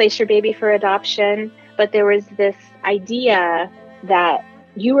place your baby for adoption? But there was this idea that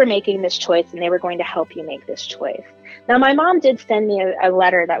you were making this choice and they were going to help you make this choice. Now, my mom did send me a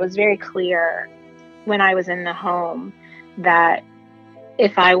letter that was very clear when I was in the home that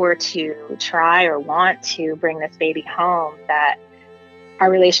if I were to try or want to bring this baby home, that our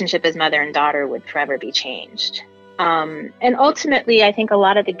relationship as mother and daughter would forever be changed. And ultimately, I think a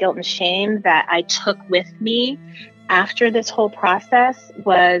lot of the guilt and shame that I took with me after this whole process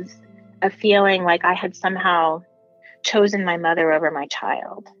was a feeling like I had somehow chosen my mother over my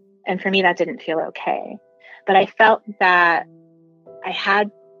child. And for me, that didn't feel okay. But I felt that I had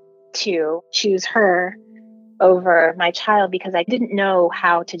to choose her over my child because I didn't know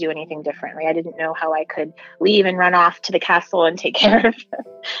how to do anything differently. I didn't know how I could leave and run off to the castle and take care of,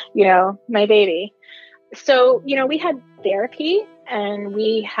 you know, my baby. So, you know, we had therapy and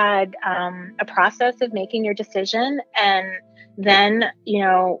we had a process of making your decision. And then, you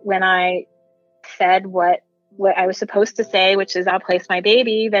know, when I said what I was supposed to say, which is I'll place my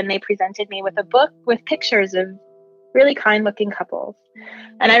baby, then they presented me with a book with pictures of really kind-looking couples.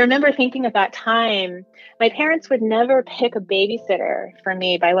 And I remember thinking at that time, my parents would never pick a babysitter for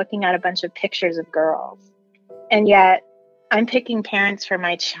me by looking at a bunch of pictures of girls. And yet I'm picking parents for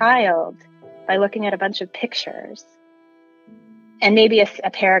my child by looking at a bunch of pictures and maybe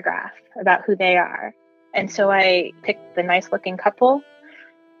a paragraph about who they are. And so I picked the nice-looking couple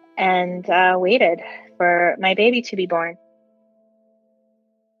and waited for my baby to be born.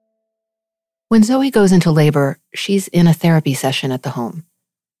 When Zoe goes into labor, she's in a therapy session at the home.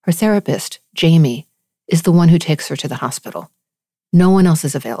 Her therapist, Jamie, is the one who takes her to the hospital. No one else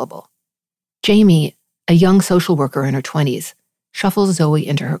is available. Jamie, a young social worker in her 20s, shuffles Zoe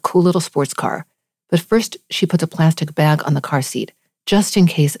into her cool little sports car, but first she puts a plastic bag on the car seat, just in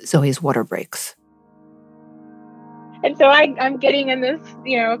case Zoe's water breaks. And so I'm getting in this,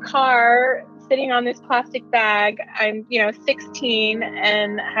 you know, car, sitting on this plastic bag. I'm, you know, 16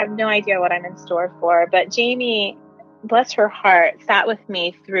 and have no idea what I'm in store for. But Jamie, bless her heart, sat with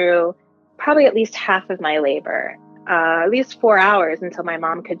me through probably at least half of my labor, at least 4 hours until my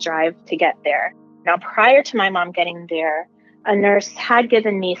mom could drive to get there. Now, prior to my mom getting there, a nurse had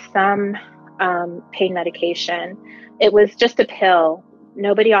given me some pain medication. It was just a pill.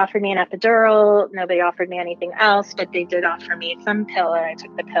 Nobody offered me an epidural. Nobody offered me anything else, but they did offer me some pill, and I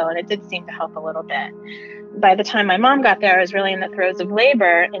took the pill, and it did seem to help a little bit. By the time my mom got there, I was really in the throes of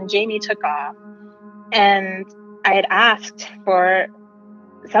labor, and Jamie took off. And I had asked for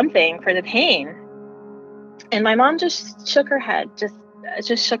something for the pain. And my mom just shook her head,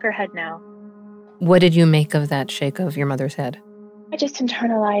 just shook her head no. What did you make of that shake of your mother's head? I just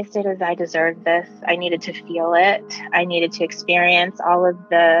internalized it as I deserved this. I needed to feel it. I needed to experience all of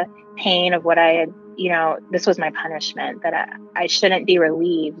the pain of what I had, you know, this was my punishment, that I shouldn't be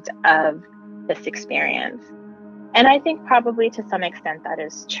relieved of this experience. And I think probably to some extent that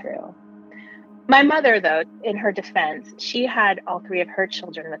is true. My mother, though, in her defense, she had all 3 of her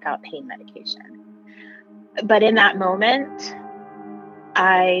children without pain medication. But in that moment,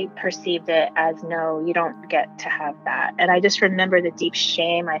 I perceived it as, no, you don't get to have that. And I just remember the deep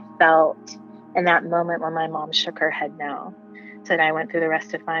shame I felt in that moment when my mom shook her head no. So I went through the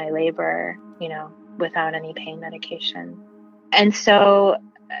rest of my labor, without any pain medication. And so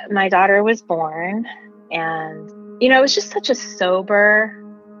my daughter was born, and, it was just such a sober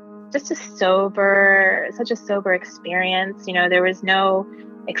experience. There was no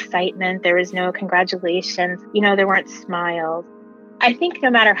excitement. There was no congratulations. There weren't smiles. I think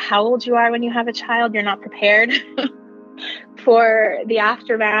no matter how old you are when you have a child, you're not prepared for the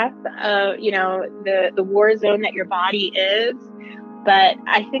aftermath of, the war zone that your body is. But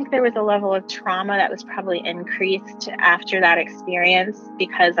I think there was a level of trauma that was probably increased after that experience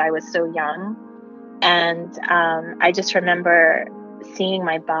because I was so young. And I just remember seeing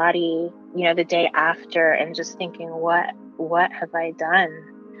my body, the day after and just thinking, what have I done?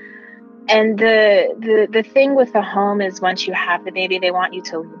 And the thing with the home is once you have the baby, they want you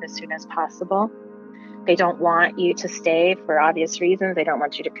to leave as soon as possible. They don't want you to stay for obvious reasons. They don't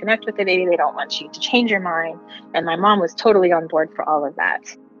want you to connect with the baby. They don't want you to change your mind. And my mom was totally on board for all of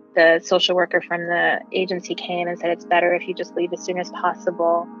that. The social worker from the agency came and said, it's better if you just leave as soon as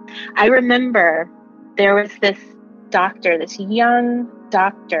possible. I remember there was this doctor, this young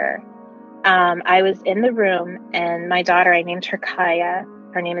doctor. I was in the room and my daughter, I named her Kaya.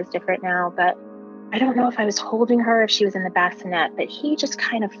 Her name is different now, but I don't know if I was holding her, if she was in the bassinet, but he just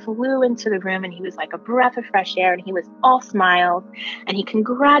kind of flew into the room and he was like a breath of fresh air and he was all smiles and he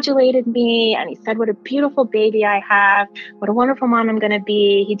congratulated me and he said, what a beautiful baby I have, what a wonderful mom I'm going to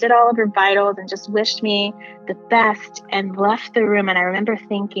be. He did all of her vitals and just wished me the best and left the room. And I remember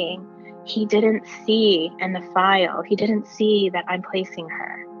thinking, he didn't see in the file, he didn't see that I'm placing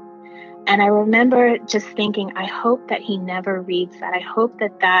her. And I remember just thinking, I hope that he never reads that. I hope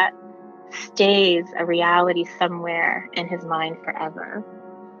that that stays a reality somewhere in his mind forever.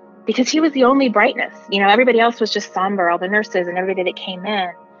 Because he was the only brightness. Everybody else was just somber, all the nurses and everybody that came in,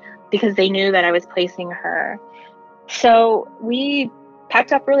 because they knew that I was placing her. So we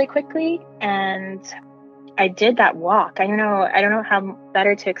packed up really quickly and I did that walk. I don't know how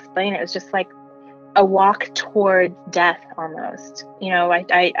better to explain it. It was just like a walk towards death almost.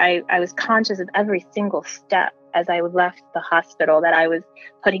 I was conscious of every single step as I left the hospital that I was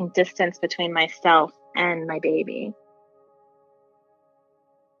putting distance between myself and my baby.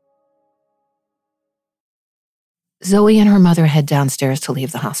 Zoe and her mother head downstairs to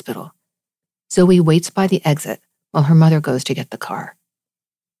leave the hospital. Zoe waits by the exit while her mother goes to get the car.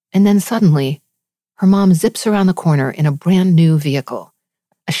 And then suddenly, her mom zips around the corner in a brand new vehicle,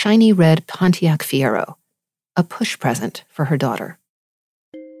 a shiny red Pontiac Fiero, a push present for her daughter.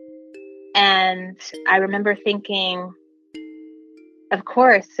 And I remember thinking, of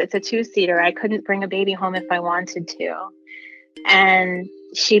course, it's a 2-seater. I couldn't bring a baby home if I wanted to. And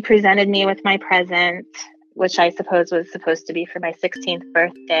she presented me with my present, which I suppose was supposed to be for my 16th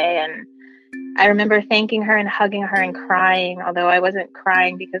birthday. And I remember thanking her and hugging her and crying, although I wasn't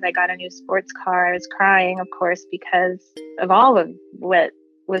crying because I got a new sports car. I was crying, of course, because of all of what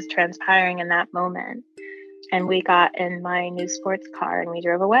was transpiring in that moment. And we got in my new sports car and we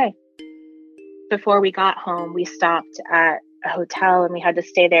drove away. Before we got home, we stopped at a hotel and we had to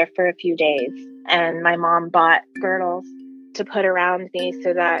stay there for a few days. And my mom bought girdles to put around me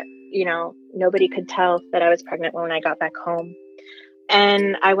so that, nobody could tell that I was pregnant when I got back home.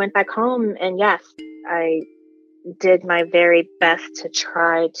 And I went back home and yes, I did my very best to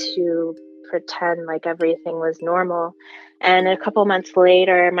try to pretend like everything was normal. And a couple months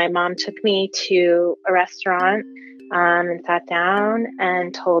later, my mom took me to a restaurant and sat down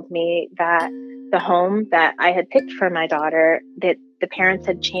and told me that the home that I had picked for my daughter, that the parents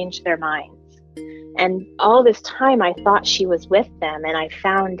had changed their minds. And all this time I thought she was with them, and I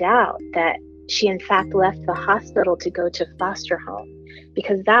found out that she in fact left the hospital to go to foster home,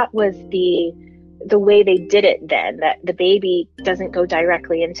 because that was the way they did it then, that the baby doesn't go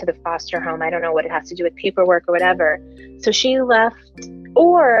directly into the foster home. I don't know what it has to do with paperwork or whatever. So she left,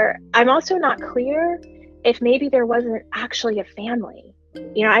 or I'm also not clear if maybe there wasn't actually a family.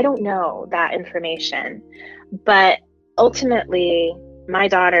 I don't know that information, but ultimately my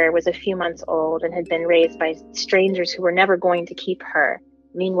daughter was a few months old and had been raised by strangers who were never going to keep her.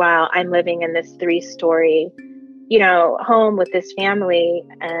 Meanwhile, I'm living in this 3-story, home with this family,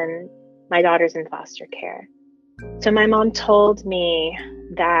 and my daughter's in foster care. So my mom told me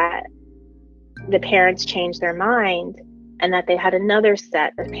that the parents changed their mind and that they had another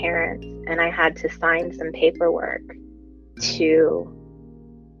set of parents, and I had to sign some paperwork to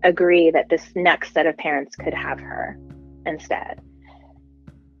agree that this next set of parents could have her instead.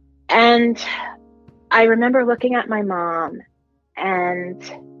 And I remember looking at my mom, and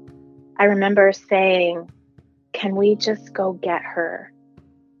I remember saying, can we just go get her?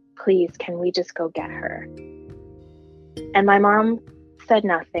 Please, can we just go get her? And my mom said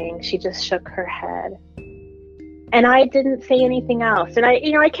nothing. She just shook her head. And I didn't say anything else. And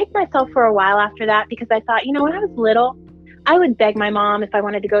I kicked myself for a while after that, because I thought, when I was little, I would beg my mom if I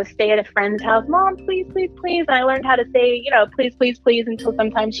wanted to go stay at a friend's house, Mom, please, please, please. And I learned how to say, please, please, please, until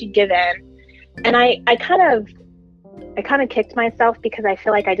sometimes she'd give in. And I kind of kicked myself because I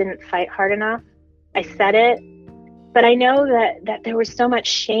feel like I didn't fight hard enough. I said it, but I know that there was so much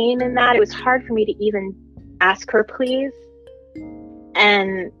shame in that. It was hard for me to even ask her please.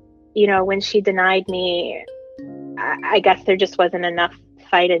 And, when she denied me, I guess there just wasn't enough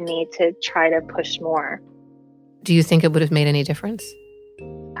fight in me to try to push more. Do you think it would have made any difference?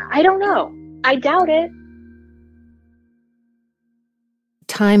 I don't know. I doubt it.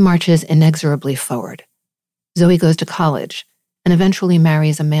 Time marches inexorably forward. Zoe goes to college and eventually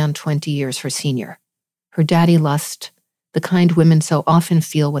marries a man 20 years her senior. Her daddy lust, the kind women so often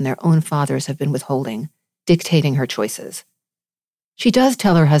feel when their own fathers have been withholding, dictating her choices. She does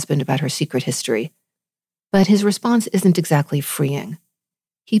tell her husband about her secret history, but his response isn't exactly freeing.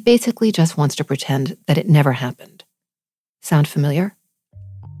 He basically just wants to pretend that it never happened. Sound familiar?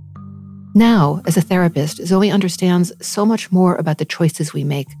 Now, as a therapist, Zoe understands so much more about the choices we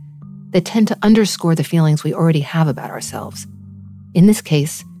make that tend to underscore the feelings we already have about ourselves. In this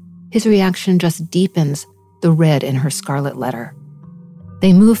case, his reaction just deepens the red in her scarlet letter.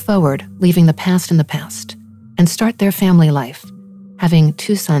 They move forward, leaving the past in the past, and start their family life, having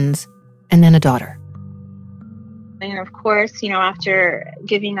 2 sons and then a daughter. And of course, after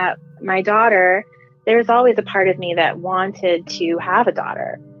giving up my daughter, there was always a part of me that wanted to have a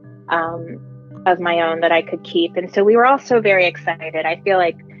daughter of my own that I could keep. And so we were all so very excited. I feel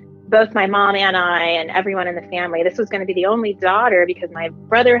like both my mom and I and everyone in the family, this was going to be the only daughter, because my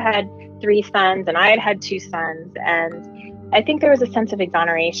brother had 3 sons and I had 2 sons. And I think there was a sense of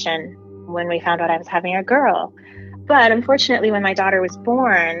exoneration when we found out I was having a girl. But unfortunately, when my daughter was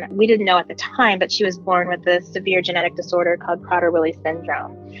born, we didn't know at the time, but she was born with a severe genetic disorder called Prader-Willi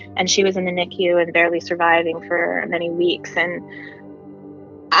syndrome. And she was in the NICU and barely surviving for many weeks. And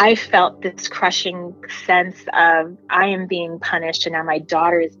I felt this crushing sense of, I am being punished, and now my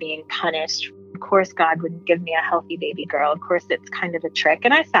daughter is being punished. Of course, God wouldn't give me a healthy baby girl. Of course, it's kind of a trick.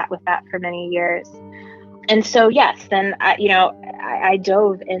 And I sat with that for many years. And so, yes, then, I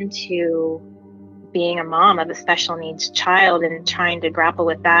dove into being a mom of a special needs child and trying to grapple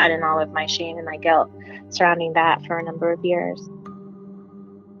with that and all of my shame and my guilt surrounding that for a number of years.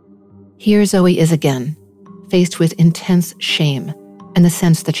 Here Zoe is again, faced with intense shame and the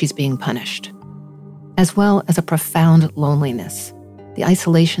sense that she's being punished, as well as a profound loneliness, the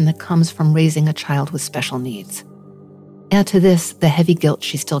isolation that comes from raising a child with special needs. Add to this the heavy guilt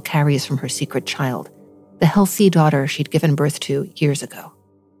she still carries from her secret child, the healthy daughter she'd given birth to years ago.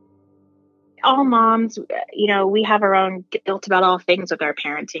 All moms, we have our own guilt about all things with our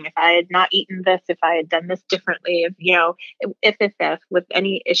parenting. If I had not eaten this, if I had done this differently, if with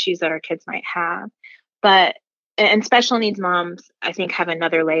any issues that our kids might have. And special needs moms, I think, have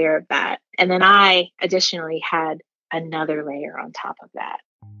another layer of that. And then I additionally had another layer on top of that.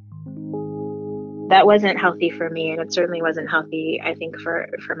 That wasn't healthy for me, and it certainly wasn't healthy, I think, for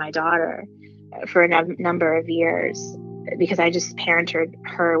my daughter for a number of years, because I just parented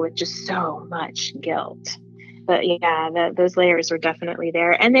her with just so much guilt. But yeah, those layers were definitely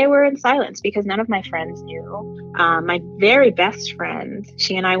there. And they were in silence because none of my friends knew. My very best friend,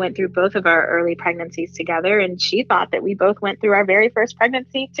 she and I went through both of our early pregnancies together, and she thought that we both went through our very first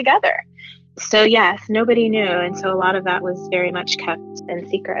pregnancy together. So yes, nobody knew. And so a lot of that was very much kept in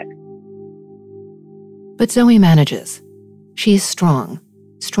secret. But Zoe manages. She's strong,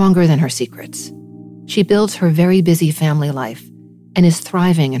 stronger than her secrets. She builds her very busy family life and is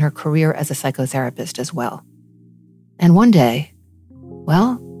thriving in her career as a psychotherapist as well. And one day,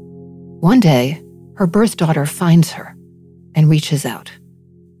 her birth daughter finds her and reaches out.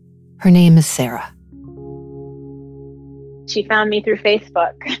 Her name is Sarah. She found me through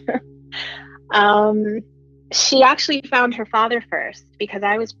Facebook. She actually found her father first because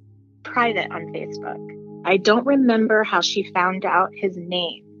I was private on Facebook. I don't remember how she found out his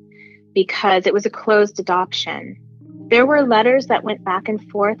name because it was a closed adoption. There were letters that went back and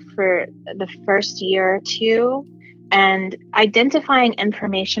forth for the first year or two, and identifying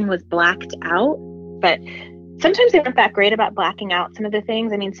information was blacked out. But sometimes they weren't that great about blacking out some of the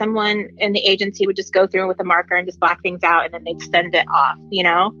things. I mean, someone in the agency would just go through with a marker and just black things out, and then they'd send it off, you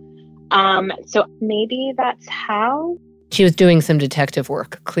know? So maybe that's how. She was doing some detective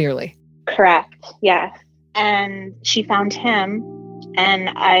work, clearly. Correct, yes. And she found him, and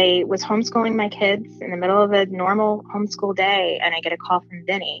I was homeschooling my kids in the middle of a normal homeschool day, and I get a call from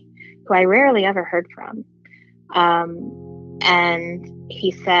Vinny, who I rarely ever heard from. And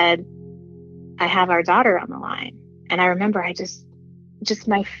he said, I have our daughter on the line. And I remember I just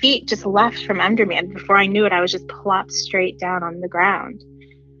my feet just left from under me. And before I knew it, I was just plopped straight down on the ground.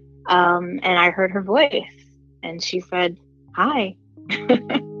 And I heard her voice, and she said, hi.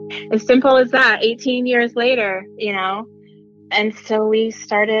 As simple as that, 18 years later, you know? And so we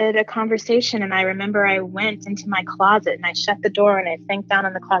started a conversation, and I remember I went into my closet and I shut the door and I sank down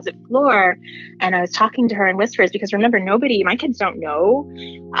on the closet floor, and I was talking to her in whispers, because remember, my kids don't know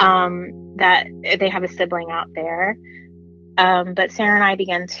that they have a sibling out there. But Sarah and I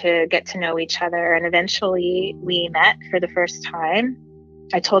began to get to know each other, and eventually we met for the first time.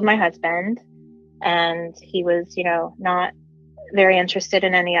 I told my husband, and he was, you know, not very interested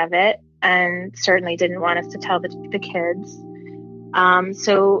in any of it, and certainly didn't want us to tell the kids.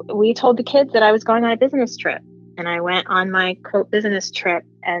 So we told the kids that I was going on a business trip, and I went on my quote business trip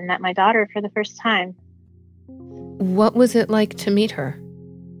and met my daughter for the first time. What was it like to meet her?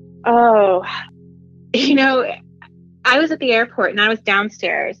 Oh, you know, I was at the airport and I was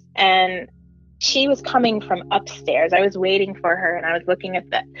downstairs, and she was coming from upstairs. I was waiting for her, and I was looking at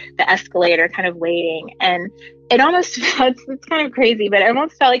the escalator, kind of waiting. And it almost, it's kind of crazy, but it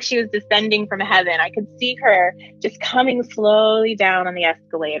almost felt like she was descending from heaven. I could see her just coming slowly down on the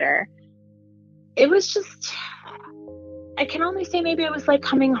escalator. It was just, I can only say maybe it was like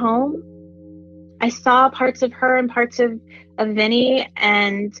coming home. I saw parts of her and parts of Vinny.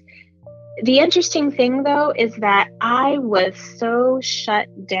 And the interesting thing, though, is that I was so shut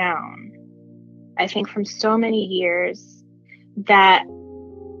down, I think, from so many years, that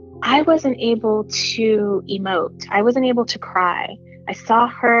I wasn't able to emote. I wasn't able to cry. I saw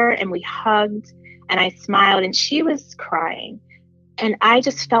her and we hugged and I smiled, and she was crying. And I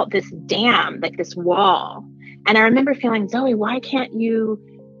just felt this dam, like this wall. And I remember feeling, Zoe, why can't you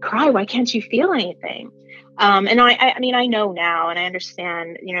cry? Why can't you feel anything? And I mean, I know now and I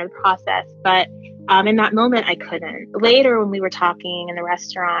understand, you know, the process, but in that moment I couldn't. Later, when we were talking in the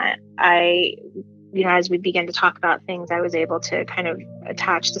restaurant, you know, as we began to talk about things, I was able to kind of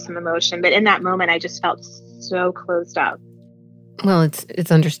attach to some emotion. But in that moment, I just felt so closed up. Well,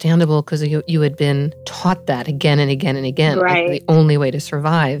 it's understandable, because you had been taught that again and again and again. Right. Like, the only way to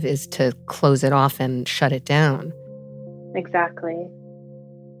survive is to close it off and shut it down. Exactly.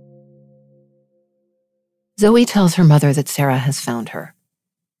 Zoe tells her mother that Sarah has found her.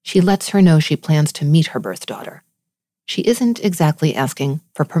 She lets her know she plans to meet her birth daughter. She isn't exactly asking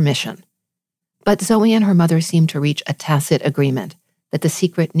for permission. But Zoe and her mother seem to reach a tacit agreement that the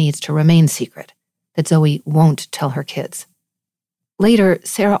secret needs to remain secret, that Zoe won't tell her kids. Later,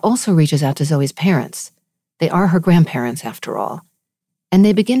 Sarah also reaches out to Zoe's parents. They are her grandparents, after all. And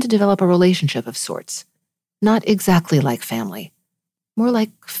they begin to develop a relationship of sorts. Not exactly like family, more like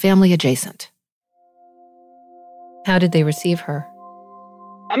family adjacent. How did they receive her?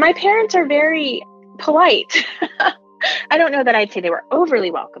 My parents are very polite. I don't know that I'd say they were overly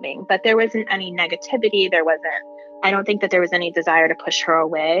welcoming, but there wasn't any negativity. I don't think that there was any desire to push her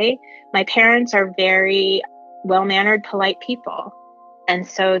away. My parents are very well-mannered, polite people. And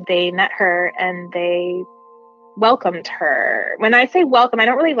so they met her and they welcomed her. When I say welcome, I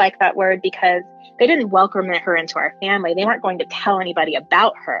don't really like that word, because they didn't welcome her into our family. They weren't going to tell anybody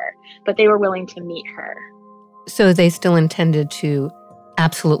about her, but they were willing to meet her. So they still intended to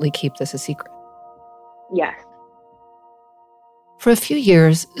absolutely keep this a secret? Yes. For a few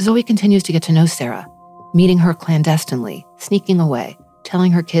years, Zoe continues to get to know Sarah, meeting her clandestinely, sneaking away,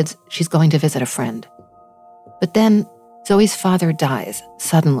 telling her kids she's going to visit a friend. But then Zoe's father dies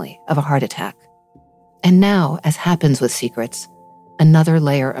suddenly of a heart attack. And now, as happens with secrets, another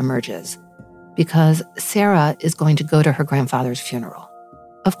layer emerges, because Sarah is going to go to her grandfather's funeral.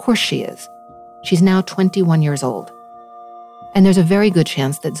 Of course she is. She's now 21 years old. And there's a very good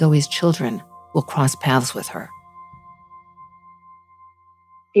chance that Zoe's children will cross paths with her.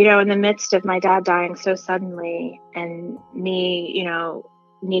 You know, in the midst of my dad dying so suddenly, and me, you know,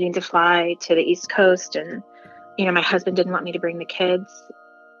 needing to fly to the East Coast, and, you know, my husband didn't want me to bring the kids,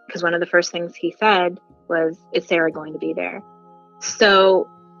 because one of the first things he said was, is Sarah going to be there? So,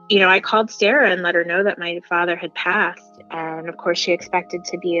 you know, I called Sarah and let her know that my father had passed. And of course, she expected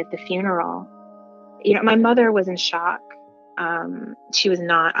to be at the funeral. You know, my mother was in shock. She was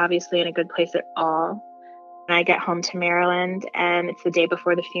not obviously in a good place at all. I get home to Maryland, and it's the day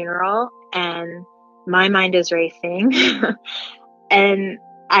before the funeral, and my mind is racing. And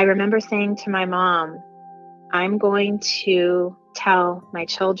I remember saying to my mom, I'm going to tell my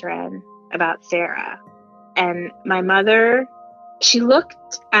children about Sarah. And my mother, she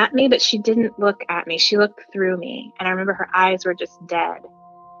looked at me, but she didn't look at me. She looked through me. And I remember her eyes were just dead.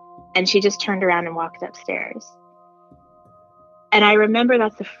 And she just turned around and walked upstairs. And I remember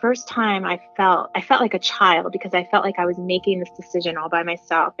that's the first time I felt like a child, because I felt like I was making this decision all by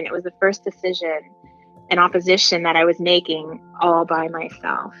myself. And it was the first decision in opposition that I was making all by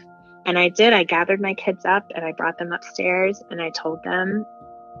myself. And I gathered my kids up and I brought them upstairs and I told them,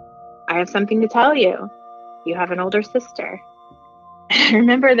 I have something to tell you. You have an older sister. I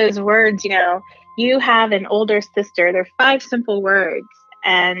remember those words, you have an older sister. They're 5 simple words,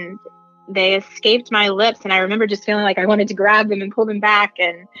 and they escaped my lips. And I remember just feeling like I wanted to grab them and pull them back.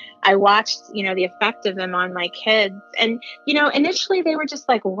 And I watched, the effect of them on my kids. And, initially they were just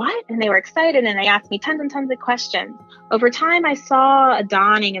like, what? And they were excited. And they asked me tons and tons of questions. Over time, I saw a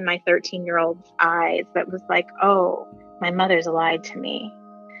dawning in my 13-year-old's eyes that was like, oh, my mother's lied to me.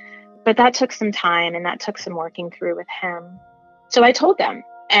 But that took some time, and that took some working through with him. So I told them,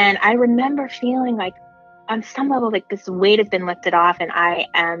 and I remember feeling like on some level, like this weight has been lifted off, and I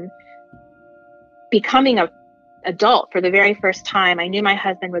am becoming an adult for the very first time. I knew my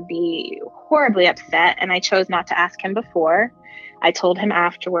husband would be horribly upset, and I chose not to ask him before. I told him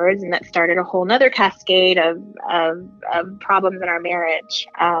afterwards, and that started a whole nother cascade of problems in our marriage.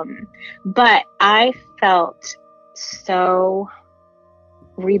 But I felt so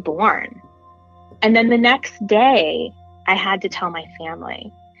reborn. And then the next day, I had to tell my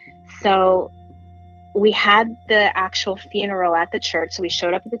family. So we had the actual funeral at the church. So we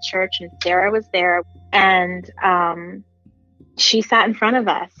showed up at the church, and Sarah was there, and she sat in front of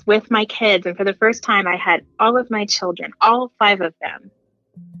us with my kids. And for the first time, I had all of my children, all 5 of them,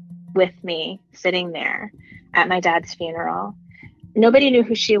 with me sitting there at my dad's funeral. Nobody knew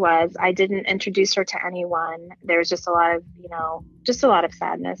who she was. I didn't introduce her to anyone. There was just a lot of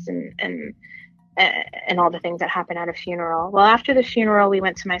sadness and all the things that happen at a funeral. Well, after the funeral, we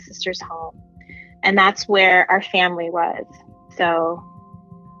went to my sister's home, and that's where our family was. So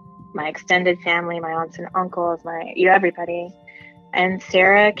my extended family, my aunts and uncles, everybody. And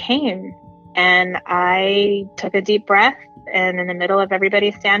Sarah came, and I took a deep breath. And in the middle of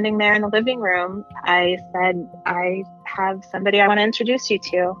everybody standing there in the living room, I said, I have somebody I want to introduce you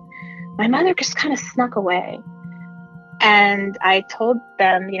to. My mother just kind of snuck away. And I told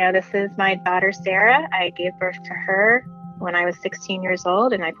them, this is my daughter, Sarah. I gave birth to her when I was 16 years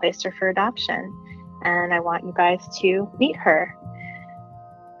old, and I placed her for adoption. And I want you guys to meet her.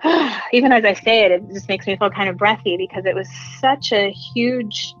 Even as I say it, it just makes me feel kind of breathy, because it was such a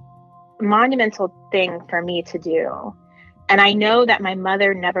huge, monumental thing for me to do. And I know that my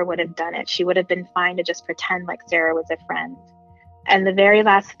mother never would have done it. She would have been fine to just pretend like Sarah was a friend. And the very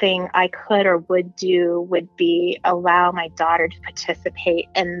last thing I could or would do would be allow my daughter to participate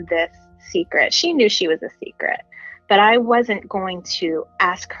in this secret. She knew she was a secret, but I wasn't going to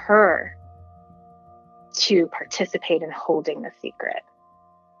ask her to participate in holding the secret.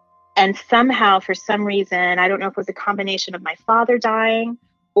 And somehow, for some reason, I don't know if it was a combination of my father dying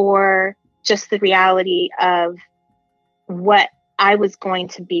or just the reality of what I was going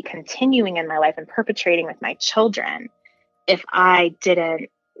to be continuing in my life and perpetrating with my children if I didn't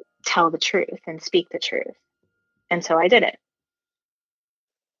tell the truth and speak the truth. And so I did it.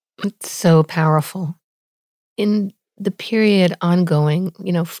 It's so powerful. In the period ongoing,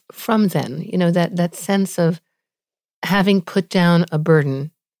 from then, that sense of having put down a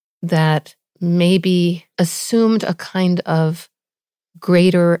burden that maybe assumed a kind of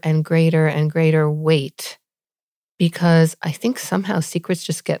greater and greater and greater weight, because I think somehow secrets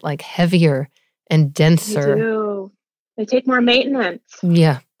just get like heavier and denser. They do. They take more maintenance.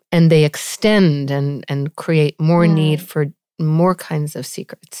 Yeah. And they extend and create more need for more kinds of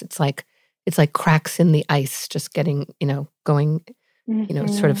secrets. It's like cracks in the ice, just getting, going,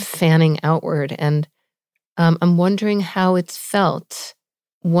 sort of fanning outward. And I'm wondering how it's felt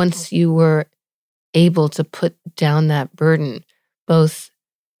once you were able to put down that burden, both,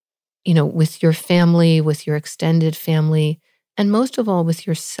 with your family, with your extended family, and most of all with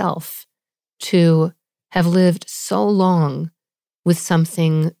yourself, to have lived so long with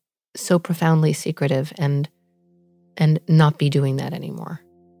something so profoundly secretive and not be doing that anymore.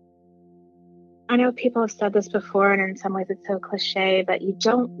 I know people have said this before, and in some ways it's so cliche, but you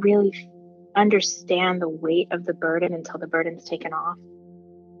don't really understand the weight of the burden until the burden's taken off.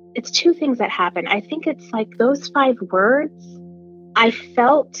 It's 2 things that happen. I think it's like those 5 words, I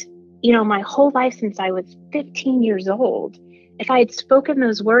felt my whole life since I was 15 years old, if I had spoken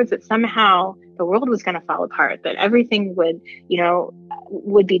those words that somehow the world was going to fall apart, that everything would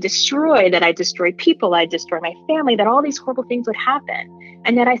be destroyed, that I'd destroy people, I'd destroy my family, that all these horrible things would happen.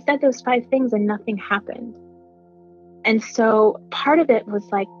 And yet I said those 5 things and nothing happened. And so part of it was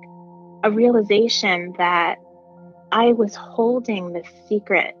like a realization that I was holding this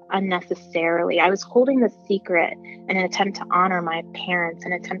secret unnecessarily. I was holding this secret in an attempt to honor my parents,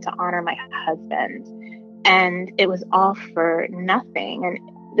 an attempt to honor my husband. And it was all for nothing. And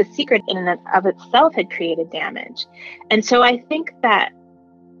the secret in and of itself had created damage. And so I think that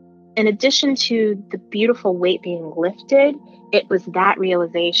in addition to the beautiful weight being lifted, it was that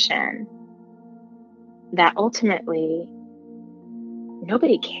realization that ultimately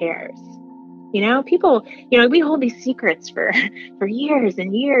nobody cares. People, we hold these secrets for years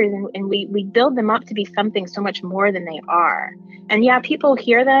and years, and we build them up to be something so much more than they are. And yeah, people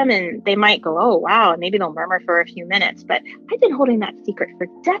hear them and they might go, oh, wow, and maybe they'll murmur for a few minutes. But I've been holding that secret for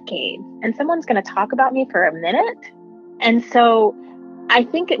decades, and someone's going to talk about me for a minute. And so I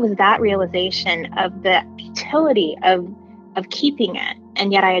think it was that realization of the futility of keeping it.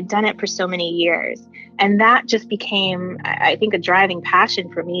 And yet I had done it for so many years. And that just became, I think, a driving passion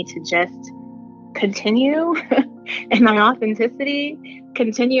for me to just continue in my authenticity,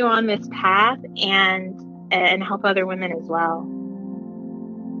 continue on this path, and help other women as well.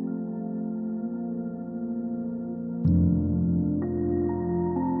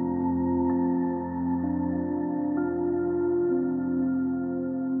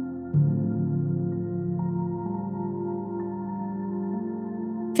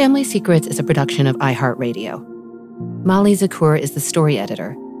 Family Secrets is a production of iHeartRadio. Molly Zakur is the story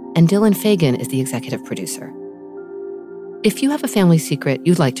editor, and Dylan Fagan is the executive producer. If you have a family secret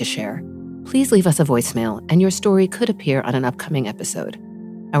you'd like to share, please leave us a voicemail and your story could appear on an upcoming episode.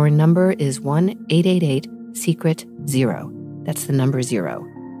 Our number is 1-888-SECRET-0. That's the number 0.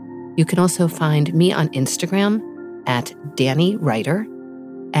 You can also find me on Instagram at Danny Writer.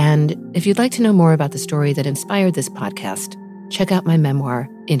 And if you'd like to know more about the story that inspired this podcast, check out my memoir,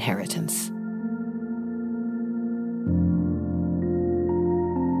 Inheritance.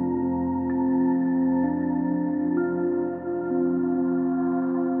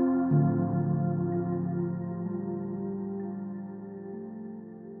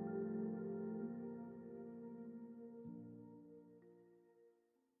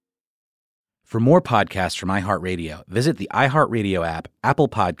 For more podcasts from iHeartRadio, visit the iHeartRadio app, Apple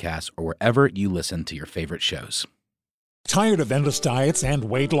Podcasts, or wherever you listen to your favorite shows. Tired of endless diets and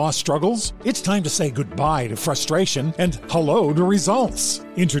weight loss struggles? It's time to say goodbye to frustration and hello to results.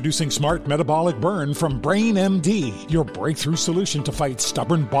 Introducing Smart Metabolic Burn from Brain MD, your breakthrough solution to fight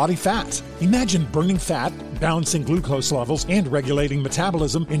stubborn body fat. Imagine burning fat, balancing glucose levels, and regulating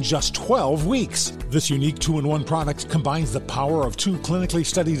metabolism in just 12 weeks. This unique 2-in-1 product combines the power of 2 clinically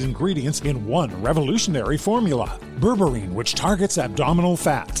studied ingredients in one revolutionary formula. Berberine, which targets abdominal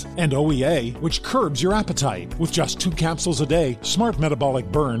fat, and OEA, which curbs your appetite. With just 2 capsules a day, Smart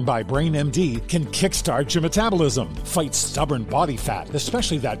Metabolic Burn by Brain MD can kickstart your metabolism, fight stubborn body fat,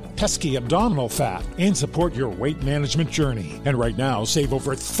 especially that pesky abdominal fat, and support your weight management journey. And right now, save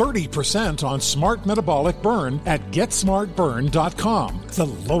over 30% on Smart Metabolic Burn at GetSmartBurn.com. The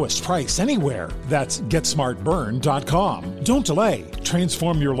lowest price anywhere. That's GetSmartBurn.com. Don't delay.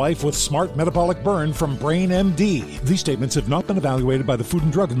 Transform your life with Smart Metabolic Burn from Brain MD. These statements have not been evaluated by the Food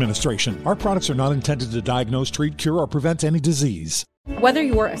and Drug Administration. Our products are not intended to diagnose, treat, cure, or prevent any disease. Whether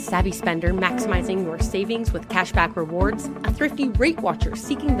you're a savvy spender maximizing your savings with cashback rewards, a thrifty rate watcher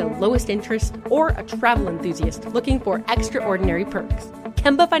seeking the lowest interest, or a travel enthusiast looking for extraordinary perks,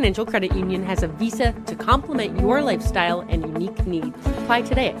 Kemba Financial Credit Union has a visa to complement your lifestyle and unique needs. Apply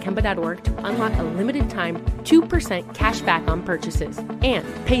today at Kemba.org to unlock a limited-time 2% cash back on purchases and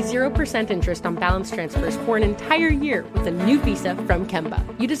pay 0% interest on balance transfers for an entire year with a new visa from Kemba.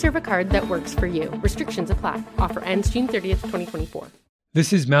 You deserve a card that works for you. Restrictions apply. Offer ends June 30th, 2024.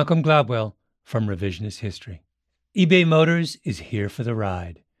 This is Malcolm Gladwell from Revisionist History. eBay Motors is here for the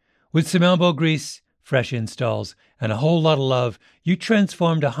ride. With some elbow grease, fresh installs, and a whole lot of love, you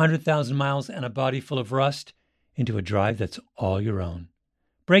transformed 100,000 miles and a body full of rust into a drive that's all your own.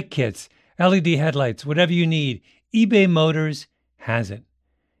 Brake kits, LED headlights, whatever you need, eBay Motors has it.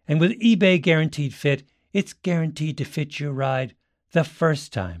 And with eBay Guaranteed Fit, it's guaranteed to fit your ride the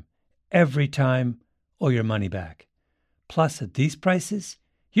first time, every time, or your money back. Plus, at these prices,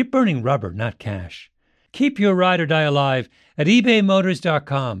 you're burning rubber, not cash. Keep your ride or die alive at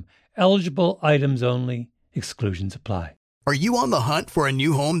ebaymotors.com. Eligible items only. Exclusions apply. Are you on the hunt for a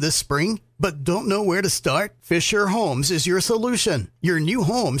new home this spring? but don't know where to start? Fisher Homes is your solution. Your new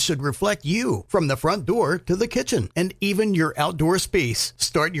home should reflect you, from the front door to the kitchen, and even your outdoor space.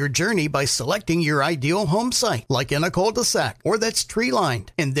 Start your journey by selecting your ideal home site, like in a cul-de-sac or that's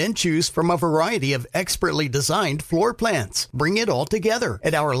tree-lined, and then choose from a variety of expertly designed floor plans. Bring it all together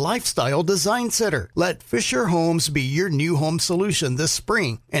at our Lifestyle Design Center. Let Fisher Homes be your new home solution this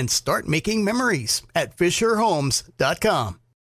spring and start making memories at FisherHomes.com.